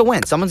 someone could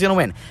win. Someone's gonna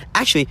win.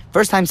 Actually,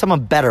 first time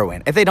someone better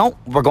win. If they don't,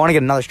 we're going to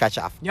get another scratch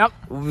off. Yep.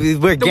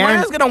 We're The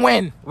winner's gonna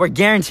win. We're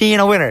guaranteeing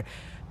a winner.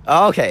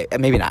 Okay,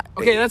 maybe not.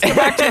 Okay, let's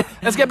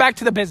get back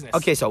to the business.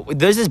 Okay, so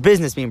there's this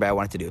business me and Brad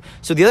wanted to do.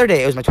 So the other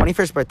day, it was my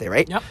 21st birthday,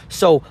 right? Yep.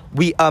 So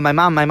my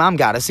mom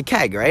got us a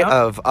keg, right,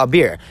 of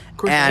beer.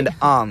 Course, And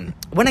right.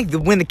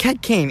 when the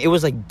keg came, it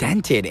was like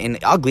dented and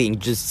ugly and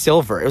just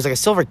silver. It was like a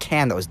silver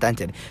can that was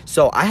dented.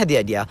 So I had the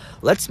idea,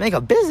 let's make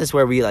a business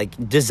where we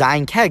like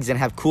design kegs and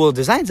have cool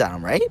designs on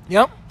them, right?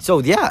 Yep. So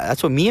yeah,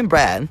 that's what me and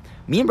Brad,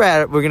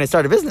 we're gonna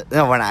start a business.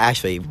 No, we're not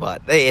actually,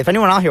 but hey, if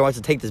anyone out here wants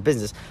to take this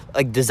business,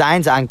 like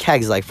designs on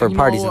kegs, like for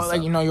parties and stuff.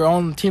 Like, your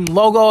own team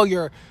logo,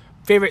 your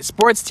favorite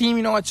sports team.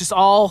 It's just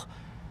all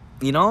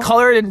You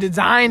colored and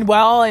designed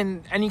well,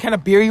 and any kind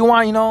of beer you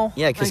want.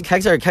 Yeah, because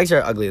like, kegs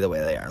are ugly the way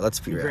they are. Let's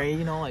be real. gray.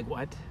 Like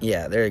what?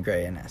 Yeah, they're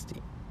gray and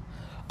nasty.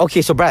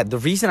 Okay, so Brad, the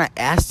reason I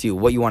asked you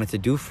what you wanted to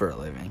do for a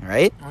living,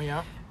 right, Oh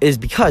yeah. is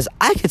because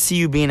I could see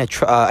you being a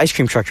ice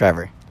cream truck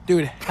driver.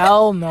 Dude,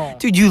 hell no.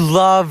 Dude, you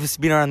love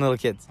being around little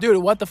kids Dude,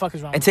 what the fuck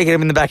is wrong? and taking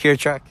them in the back of your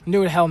truck.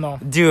 Dude, hell no.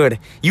 Dude,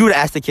 you would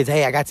ask the kids,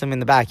 hey, I got some in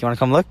the back. You want to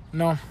come look?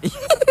 No.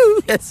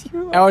 Yes,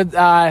 you would.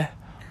 I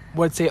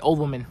would say old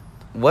women.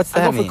 What's I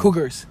that go mean? for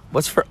cougars.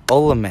 What's for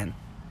old men?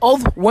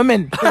 Old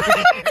women.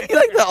 You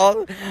like the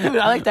old? Dude,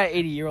 I like that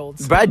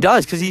 80-year-olds. Brad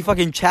does, because he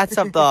fucking chats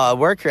up the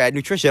worker at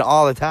nutrition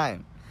all the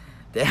time.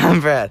 Damn,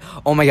 Brad.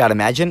 Oh my God,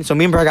 imagine. So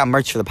me and Brad got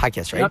merch for the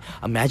podcast, right? Yep.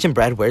 Imagine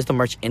Brad wears the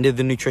merch into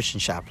the nutrition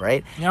shop,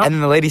 right? Yep. And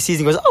then the lady sees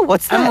it and goes, oh,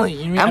 what's that? Emily,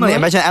 you mean Emily?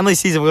 Imagine Emily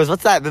sees it and goes,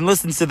 what's that? Then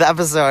listens to the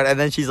episode and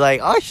then she's like,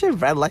 oh shit,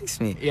 Brad likes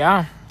me.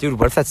 Yeah. Dude,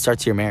 what if that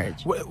starts your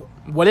marriage?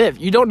 What if?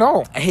 You don't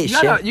know. Hey,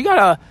 You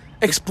gotta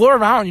explore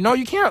around. You know,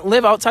 you can't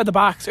live outside the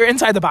box or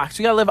inside the box.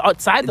 You gotta live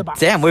outside the box.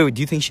 Damn, wait,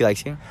 do you think she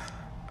likes you?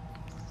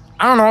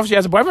 I don't know if she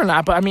has a boyfriend or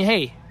not, but I mean,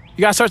 hey,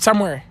 you gotta start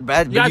somewhere.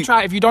 Brad, You gotta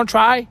try. If you don't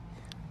try,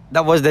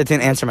 that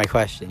didn't answer my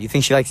question. You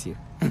think she likes you?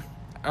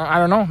 I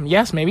don't know.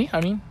 Yes, maybe. I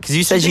mean, Because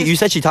you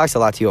said she talks a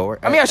lot to you at work.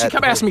 I mean, she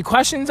kept asking me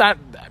questions. I'm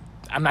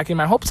not getting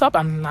my hopes up.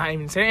 I'm not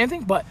even saying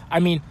anything. But I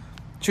mean,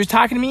 she was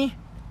talking to me.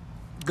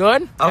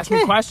 Good. Asked me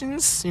Okay.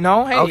 questions. You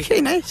know, hey.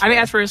 Okay, nice. I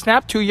didn't ask for a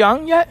snap. Too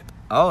young yet.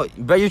 Oh,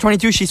 but you're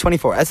 22, she's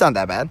 24. That's not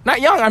that bad.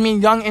 Not young. I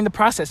mean, young in the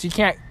process. You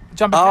can't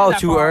jump. ahead Oh, that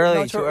too far. early,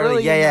 No, too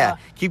early. Yeah, in, yeah.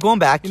 Keep going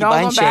back. You Keep know,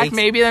 buying going back, shakes.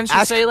 maybe then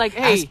she'll say like,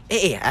 "Hey."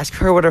 Ask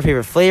her what her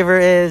favorite flavor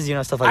is. You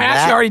know, stuff like I that.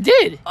 actually already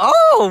did.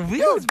 Oh,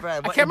 wheels, Brad.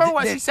 I can't remember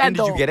what she said,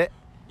 Did you though. get it?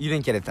 You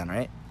didn't get it then,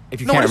 right? If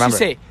you No, can't what remember.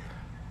 did she say?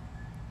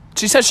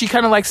 She said she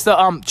kind of likes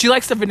the she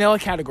likes the vanilla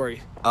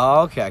category.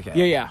 Oh, okay.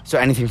 Yeah, yeah. So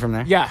anything from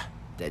there? Yeah.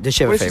 Does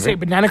she have What a did she say?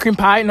 favorite? Banana cream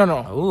pie? No,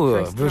 no.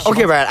 Ooh. First-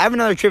 Okay, Brad. I have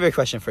another trivia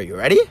question for you.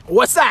 Ready?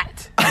 What's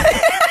that?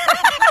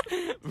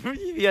 If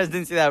you guys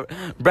didn't see that,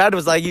 Brad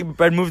was like,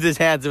 Brad moved his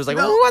hands. It was like,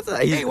 No. what's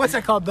that? Hey, what's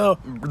that called though?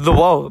 The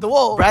whoa. The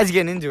whoa. Brad's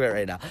getting into it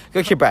right now.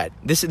 Okay, Brad.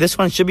 This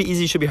one should be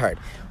easy, should be hard.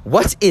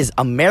 What is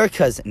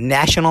America's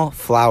national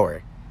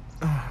flower?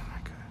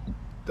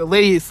 The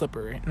lady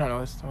slipper. Right? No, no,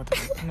 it's not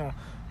that. No.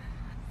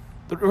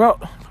 Oh,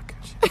 fuck,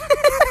 shit.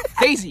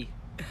 Daisy.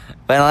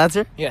 Final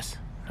answer? Yes.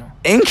 No.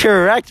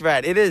 Incorrect,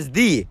 Brad. It is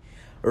the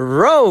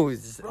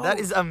rose. That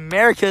is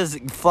America's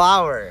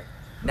flower.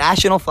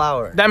 National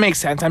flower. That makes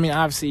sense. I mean,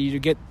 obviously, you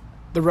get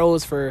the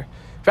rose for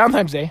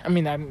Valentine's Day. I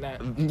mean, Why I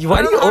do don't you know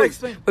how to always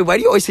explain. wait? Why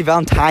do you always say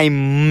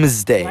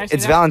Valentine's Day? When I say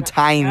It's that,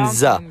 Valentine's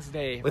Valentine's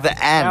Day. with an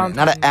N,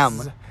 not an M.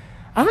 Valentine's.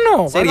 I don't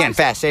know. Say it Why again, do I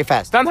fast. Say it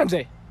fast. Valentine's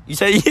Day. You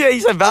said you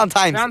said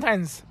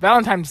Valentine's.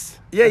 Valentine's.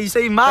 Yeah, you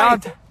say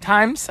mine.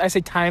 Times. I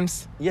say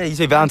times. Yeah, you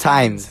say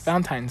Valentine's.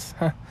 Valentine's.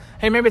 Huh.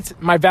 Hey, maybe it's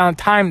my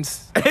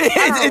Valentine's.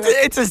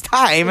 it's his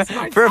time My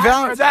for time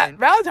that Valentine.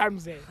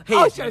 Valentine's Day. Hey.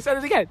 Oh shit! I said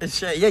it again.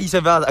 Shit, yeah, you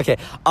said Valentine. Okay.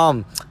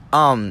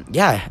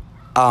 Yeah.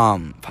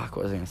 Fuck.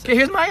 What was I gonna say? Okay,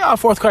 here's my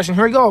fourth question.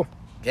 Here we go.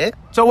 Okay.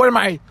 So what am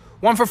I?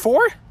 1 for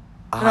 4?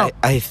 No.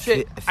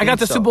 Shit, I got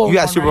the so. Super Bowl You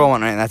got one, Super Bowl right?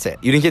 one, right? That's it.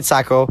 You didn't get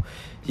Sacco.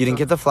 You didn't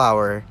get the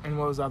flower. And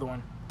what was the other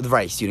one? The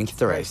rice. You didn't get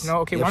the rice. No,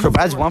 okay. Yeah, 1 for for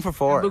Brad's 4. 1 for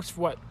 4. And Luke's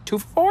what? 2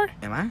 for 4?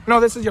 Am I? No,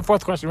 this is your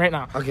fourth question right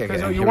now. Okay, So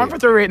here you're we 1 go. for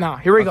 3 right now.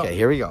 Here we go. Okay,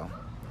 here we go.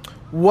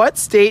 What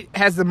state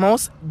has the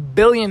most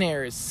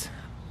billionaires?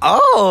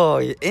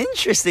 Oh,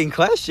 interesting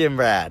question,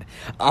 Brad.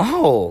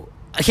 Oh,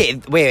 okay.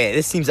 Wait.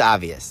 This seems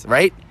obvious,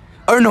 right?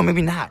 Or no,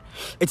 maybe not.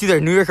 It's either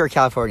New York or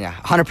California.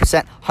 100%,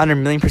 100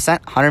 million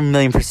percent, 100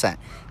 million percent.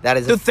 That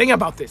is. Dude, think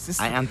about this.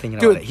 I am thinking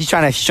Dude. about it. He's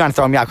trying to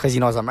throw me out because he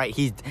knows I'm right.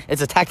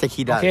 It's a tactic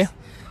he does. Okay.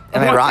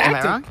 Am I What wrong? tactic?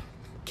 Am I wrong?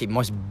 Okay,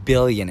 most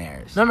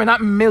billionaires. No,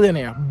 not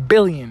millionaire.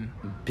 Billion.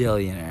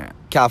 Billionaire.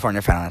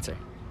 California. Final answer.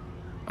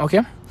 Okay.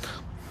 Is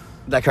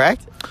that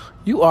correct?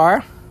 You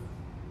are.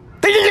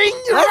 Ding, ding, ding,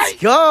 you're Let's right.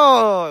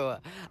 go.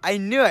 I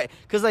knew it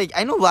because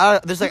I know a lot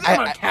of there's like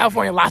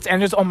California, Los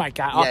Angeles. Oh my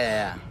god.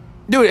 yeah.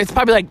 Dude, it's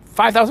probably like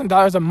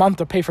 $5,000 a month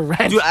to pay for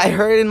rent. Dude, I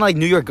heard in like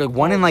New York, like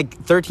 1 in like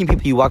 13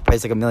 people you walk by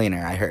is like a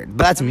millionaire. I heard,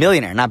 but that's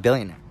millionaire, not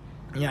billionaire.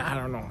 Yeah, I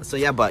don't know. So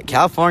yeah, but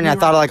California, I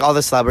thought of like all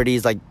the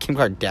celebrities, like Kim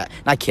Kardashian,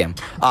 not Kim,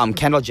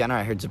 Kendall Jenner.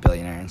 I heard is a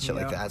billionaire and shit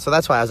like Yeah. that. So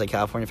that's why I was like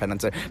California fan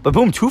answer. But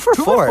boom, 2 for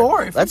 2 4. for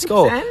 4, Let's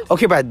go. 50%.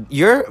 Okay, Brad,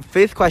 your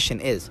fifth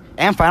question is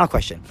and final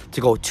question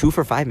to go 2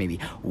 for 5 maybe.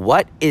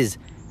 What is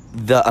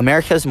the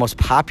America's most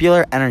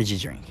popular energy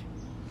drink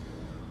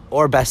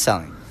or best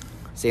selling?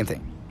 Same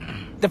thing.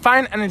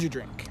 Define energy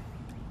drink.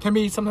 Can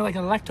be something like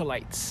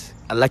electrolytes.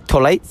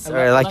 Electrolytes or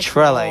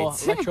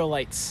electrolytes?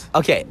 Electrolytes.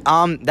 Okay,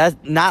 that's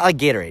not like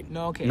Gatorade.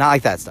 No, okay. Not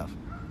like that stuff.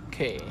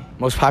 Okay.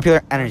 Most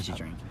popular energy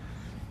drink.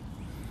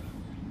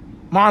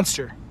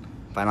 Monster.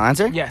 Final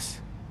answer? Yes.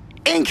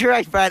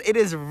 Incorrect, Brad. It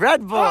is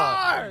Red Bull.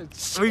 Oh,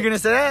 Were you gonna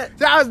say that?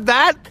 that was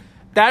that.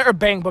 That or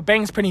Bang, but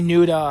Bang's pretty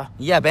new to.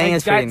 Yeah, Bang like,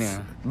 is pretty that's-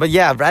 new. But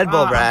yeah, Red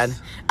Bull, Brad.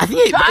 I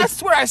think I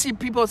swear I see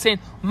people saying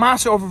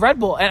Monster over Red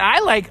Bull, and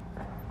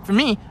for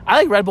me, I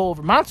like Red Bull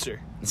over Monster.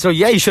 so.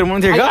 Yeah, you should have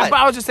went with your gut. But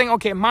I was just saying,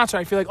 okay, Monster.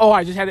 I feel like,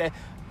 I just had a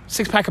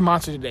 6-pack of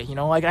Monster today. You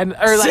know, like or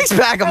like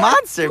 6-pack of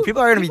Monster?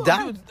 People are gonna be people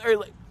dying. do- Or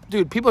like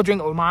dude, people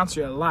drink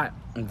Monster a lot.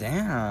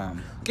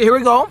 Damn. Okay, here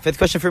we go. Fifth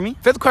question for me.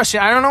 Fifth question.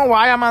 I don't know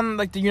why I'm on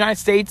like the United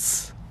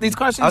States. These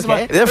questions.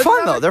 Okay, but they're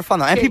fun though. They're fun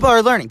though, and Okay. people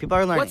are learning. People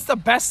are learning. What's the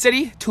best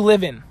city to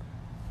live in?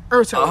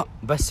 Or sorry,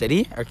 Best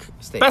city or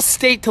state? best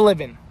state to live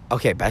in?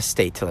 Okay, best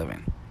state to live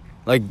in.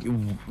 Like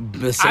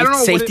I don't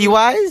know. safety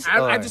wise.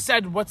 I just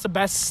said, what's the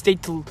best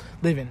state to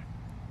live in?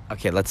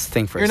 Okay, let's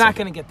think for You're a not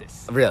second. gonna get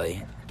this,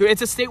 Really? dude.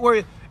 It's a state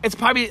where it's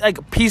probably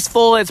like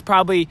peaceful. It's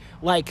probably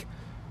like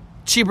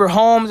cheaper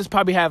homes. It's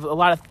probably have a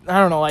lot of I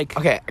don't know. Like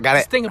Okay, I got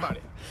just it. think about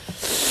it.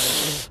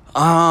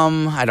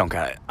 I don't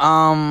got it.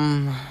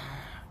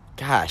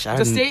 Gosh, I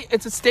It's a don't. state.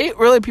 It's a state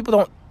really people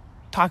don't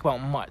talk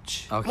about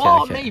much. Okay,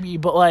 well, okay. maybe,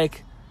 but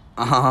like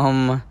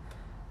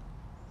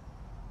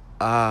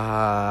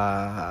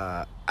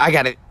I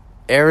got it.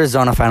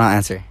 Arizona. Final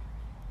answer.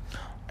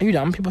 are you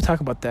dumb? People talk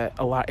about that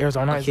a lot.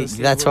 Arizona. Okay, is a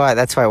state that's where- why.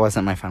 That's why it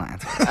wasn't my final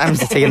answer. I'm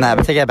just taking that.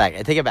 I take it back.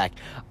 I take it back.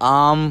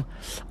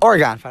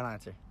 Oregon. Final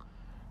answer.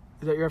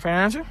 Is that your final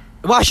answer?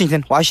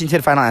 Washington.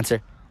 Washington. Final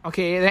answer.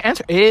 Okay, the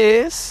answer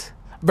is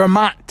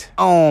Vermont.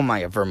 Oh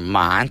my God,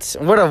 Vermont.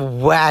 What a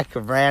whack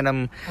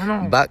random I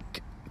know.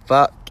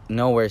 fuck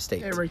nowhere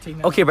state. Yeah, right, take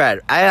that Okay, Brad.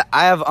 I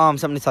have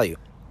something to tell you.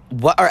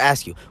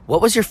 Ask you.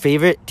 What was your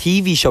favorite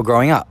TV show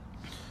growing up?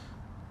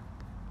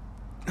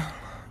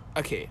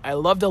 Okay, I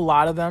loved a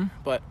lot of them,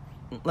 but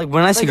Like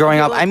when I say Like, growing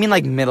okay, up, like- I mean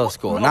like middle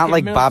school, okay, not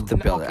like middle Bob the school,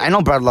 Builder. okay. I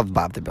know Brad loved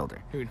Bob the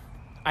Builder. dude,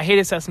 I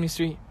hated Sesame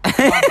Street.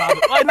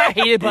 Well, not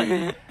hated,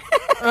 but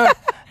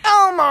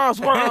Elmo's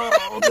World.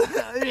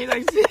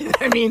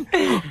 I mean,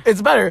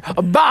 it's better.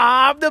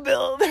 Bob the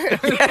Builder.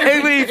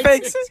 Everybody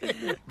thinks.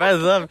 Brad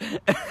love.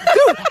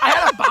 I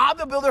had a Bob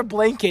the Builder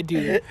blanket,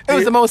 dude. It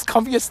was the most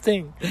comfiest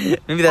thing.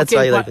 Maybe that's Okay,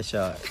 why you like but- the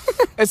show.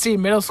 Let's see,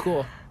 middle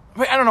school.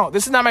 Wait, I don't know.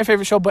 This is not my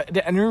favorite show, but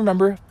I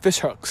remember Fish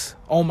Hooks.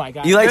 Oh my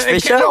god. You like It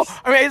Fish can't- Hooks? No,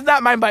 I mean it's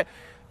not mine, but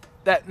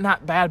that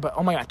not bad. But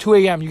oh my god, 2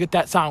 a.m. You get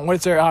that song. What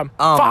is there?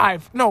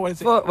 5. No, what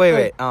is it?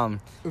 Wait.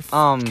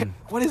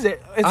 What is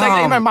it? It's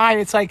like in my mind.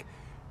 It's like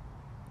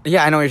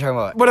Yeah, I know what you're talking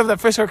about. whatever the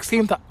Fish Hooks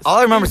theme. All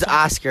I remember is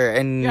Oscar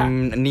and Yeah.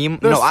 Nemo.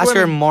 They're No, Oscar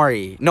swimming. and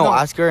Maury. No, No.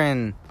 Oscar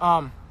and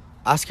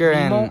Oscar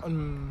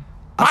and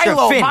Oscar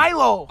Milo. Finn.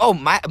 Milo. Oh,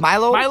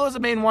 Milo. Milo's the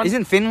main one.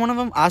 Isn't Finn one of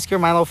them? Oscar,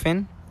 Milo,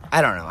 Finn.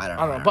 I don't know. I don't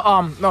know,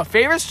 but no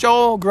favorite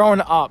show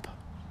growing up.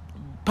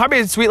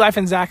 Probably Sweet Life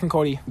and Zach and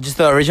Cody. Just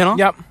the original?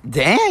 Yep.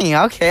 Dang,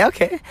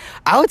 okay.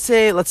 I would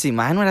say, let's see,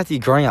 mine would have to be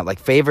growing up. Like,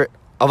 favorite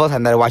of all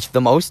time that I watched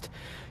the most.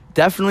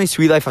 Definitely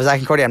Sweet Life of Zach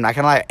and Cody, I'm not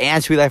gonna lie.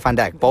 And Sweet Life on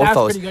Deck. Both That's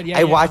those. pretty good, yeah,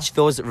 I yeah. watched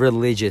those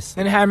religious.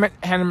 Then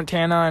Hannah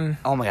Montana and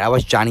Oh my god, I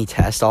watched Johnny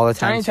Test all the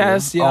time. Johnny too.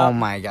 Test, yeah. Oh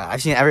my god.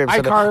 I've seen every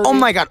episode. iCarly. Oh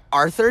my god,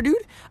 Arthur, dude.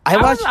 I I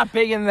was watched. not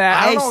big in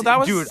that. I don't know. That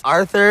was Dude,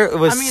 Arthur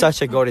was I mean-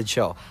 such a goated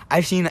show.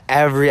 I've seen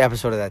every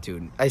episode of that,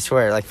 dude. I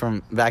swear, like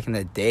from back in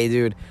the day,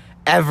 dude.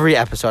 Every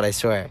episode, I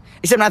swear.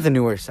 Except not the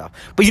newer stuff.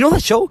 But you know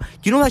that show?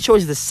 You know that show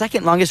is the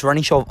second longest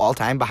running show of all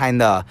time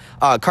behind the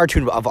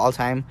cartoon of all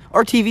time.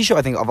 Or TV show,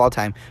 I think, of all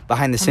time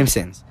behind The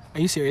Simpsons. Are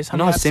you serious? How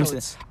No, many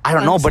Simpsons. episodes? I don't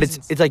How know, many but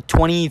seasons? it's like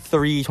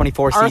 23,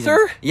 24 seasons.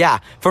 Arthur? Yeah,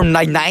 from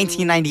like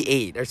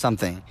 1998 or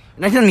something.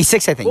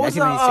 1996, I think. What was the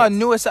 1996.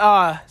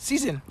 newest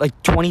season?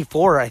 Like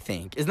 24, I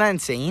think. Isn't that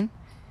insane?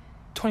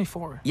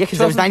 24. Yeah, because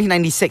it was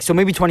 1996, so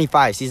maybe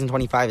 25. Season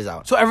 25 is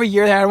out. So every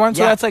year they had one.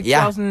 So Yeah, that's like yeah.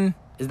 2020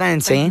 Isn't that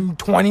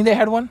insane? they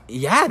had one.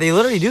 Yeah, they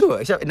literally do.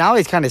 Except now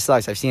it kind of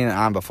sucks. I've seen it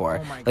on before.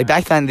 Oh my God. Like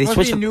back then, they Must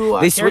switched. be new,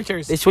 They switched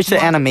characters. to Must be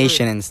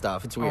animation weird. and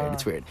stuff. It's weird. Oh.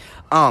 It's weird.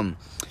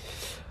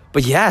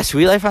 But yeah,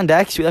 Sweet Life on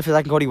Deck, Sweet Life of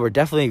Zach and Cody were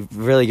definitely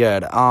really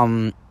good.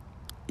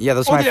 Yeah,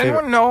 those are Oh, my did favorite.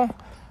 anyone know?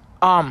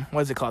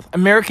 What is it called?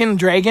 American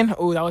Dragon.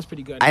 Oh, that was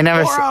pretty good. I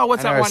never Or, saw-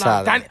 what's I that never one?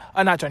 saw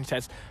that. Not Johnny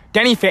Test.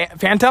 Danny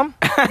Phantom.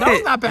 That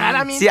was not bad.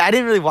 I mean, See, I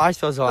didn't really watch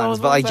those ones, Those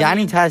but like ones, I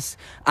Johnny mean- Test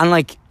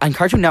on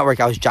Cartoon Network,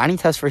 I was Johnny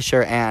Test for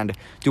sure. And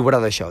dude, what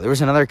other show? There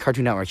was another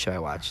Cartoon Network show I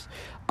watched.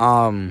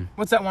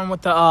 what's that one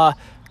with the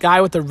guy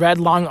with the red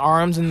long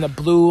arms and the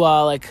blue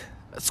like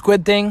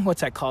squid thing?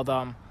 What's that called?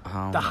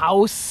 The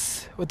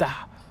house with the.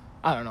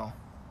 I don't know.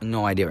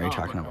 No idea what you're Oh,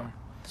 talking whatever.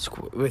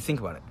 about. Wait, think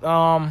about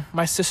it.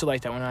 My sister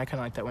liked that one. And I kind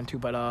of like that one too.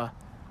 But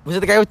Was it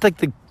the guy with like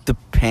the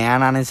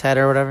pan on his head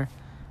or whatever?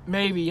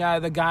 maybe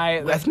the guy.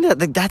 I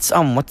think that's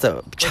what's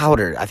the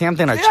Chowder? I think I'm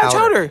thinking of Yeah, Chowder.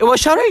 Chowder. It was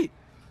Chowder.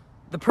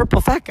 The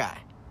purple fat guy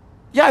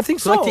Yeah, I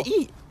think who so. liked to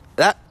eat.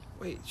 That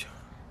Wait.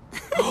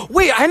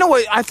 Wait, I know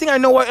what. I think I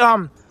know what.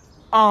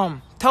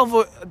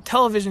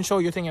 Television show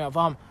you're thinking of.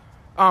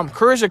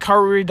 Courage the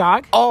Cowardly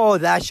Dog. Oh,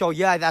 that show.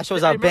 Yeah, that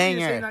show's I a remember you saying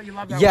banger. that you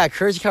loved that Yeah, one.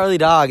 Courage the Cowardly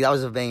Dog. That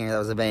was a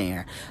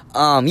banger.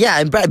 Yeah,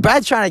 and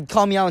Brad's trying to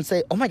call me out and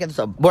say, "Oh my God,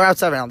 we're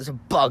outside right now. There's a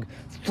bug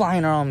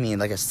flying around me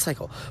like a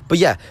cycle." But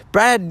yeah, the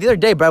other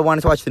day, Brad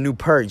wanted to watch the new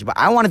Purge, but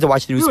I wanted to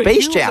watch the new Dude,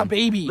 Space he was Jam. a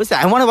baby. Listen,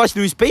 I want to watch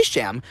the new Space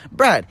Jam.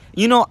 Brad,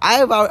 you know,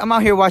 I'm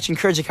out here watching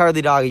Courage the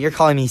Cowardly Dog, and you're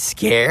calling me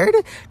scared?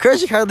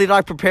 Courage the Cowardly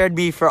Dog prepared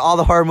me for all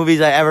the horror movies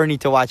I ever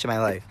need to watch in my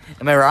life.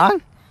 Am I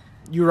wrong?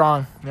 You're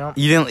wrong. Yeah.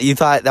 You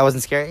thought that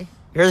wasn't scary?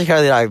 You're a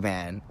Charlie Dog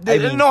man.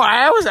 No,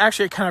 I was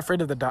actually kind of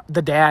afraid of the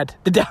dad.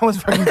 The dad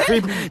was fucking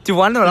creepy. Dude,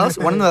 want to know what else?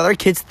 One of the other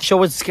kids' show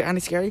was kind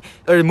of scary.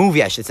 Or the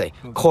movie, I should say.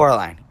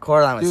 Coraline.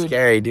 Coraline was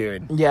scary,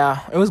 dude.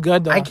 Yeah, it was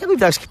good though. I can't believe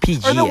that was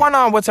PG. Or the one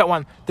on what's that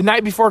one? The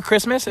Night Before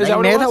Christmas. Is that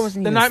what it was?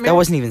 That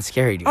wasn't even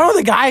scary, dude. Oh,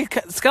 the guy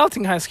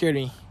skeleton kind of scared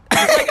me.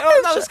 Like,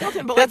 oh, not a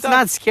skeleton, but that's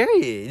not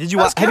scary. Did you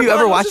watch? Have you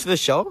ever watched the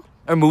show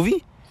or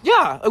movie?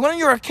 Yeah, like when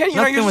you were a kid,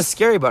 nothing was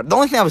scary about it. The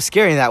only thing that was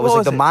scary in that was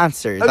like the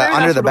monsters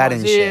under the bed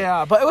and shit.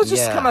 Yeah, but it was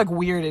just kind of like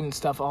weird and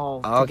stuff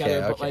all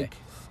together. Okay. But like,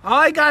 all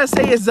I gotta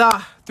say is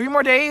 3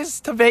 more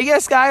days to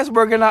Vegas, guys.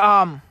 We're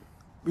gonna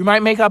we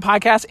might make a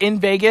podcast in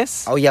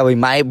Vegas. Oh yeah, we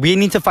might. We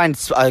need to find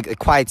a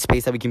quiet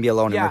space that we can be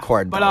alone and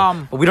record. But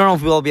we don't know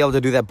if we'll be able to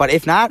do that. But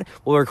if not,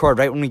 we'll record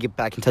right when we get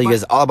back and tell you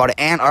guys all about it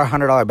and our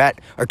 $100 bet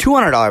or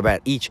 $200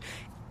 bet each.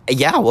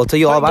 Yeah, we'll tell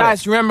you all about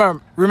guys, it.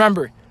 Guys,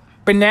 remember,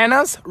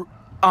 bananas.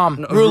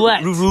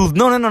 Roulette. No.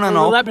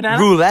 Roulette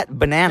bananas? Roulette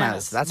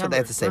bananas. That's what they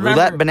have to say.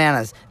 Roulette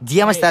bananas.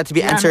 DM us that to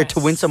be entered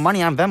to win some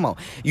money on Venmo.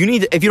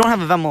 If you don't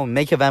have a Venmo,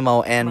 make a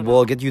Venmo and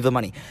we'll get you the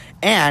money.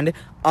 And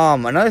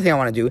another thing I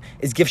want to do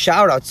is give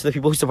shout outs to the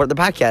people who support the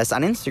podcast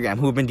on Instagram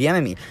who have been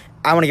DMing me.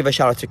 I want to give a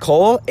shout out to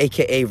Cole,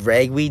 aka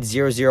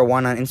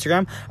Ragweed001 on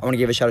Instagram. I want to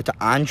give a shout out to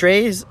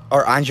Andres,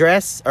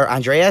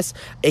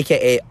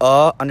 aka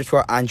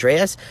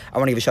 _Andreas. I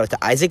want to give a shout out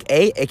to Isaac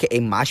A, aka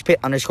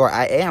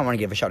Moshpit_IA. I want to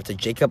give a shout out to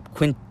Jacob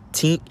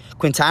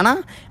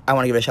Quintana. I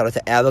want to give a shout out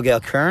to Abigail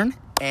Kern.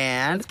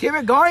 And let's keep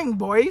it going,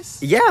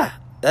 boys. Yeah,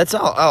 that's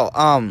all.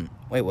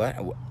 Wait, what?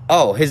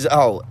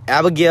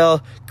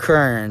 Abigail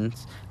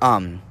Kearns.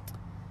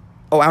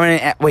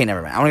 Wait,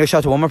 never mind. I want to give a shout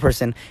out to one more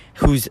person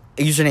whose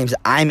username's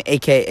I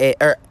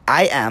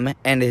am,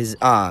 and his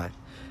or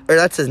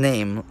that's his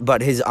name,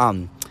 but his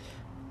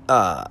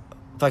fucking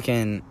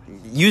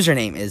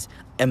username is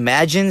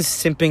Imagine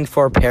Simping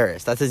for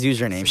Paris. That's his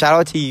username. Shout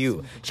out to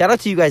you. Shout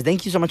out to you guys.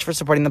 Thank you so much for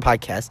supporting the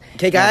podcast.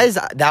 Okay, guys,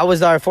 that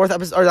was our 4th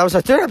episode, or that was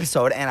our 3rd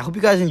episode, and I hope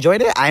you guys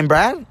enjoyed it. I'm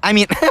Brad. I'm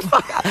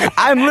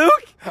Luke.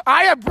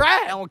 I am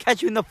Brad. And we'll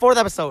catch you in the 4th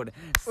episode.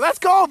 Let's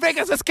go,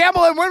 Vegas. Let's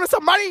gamble and win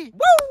some money.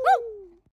 Woo!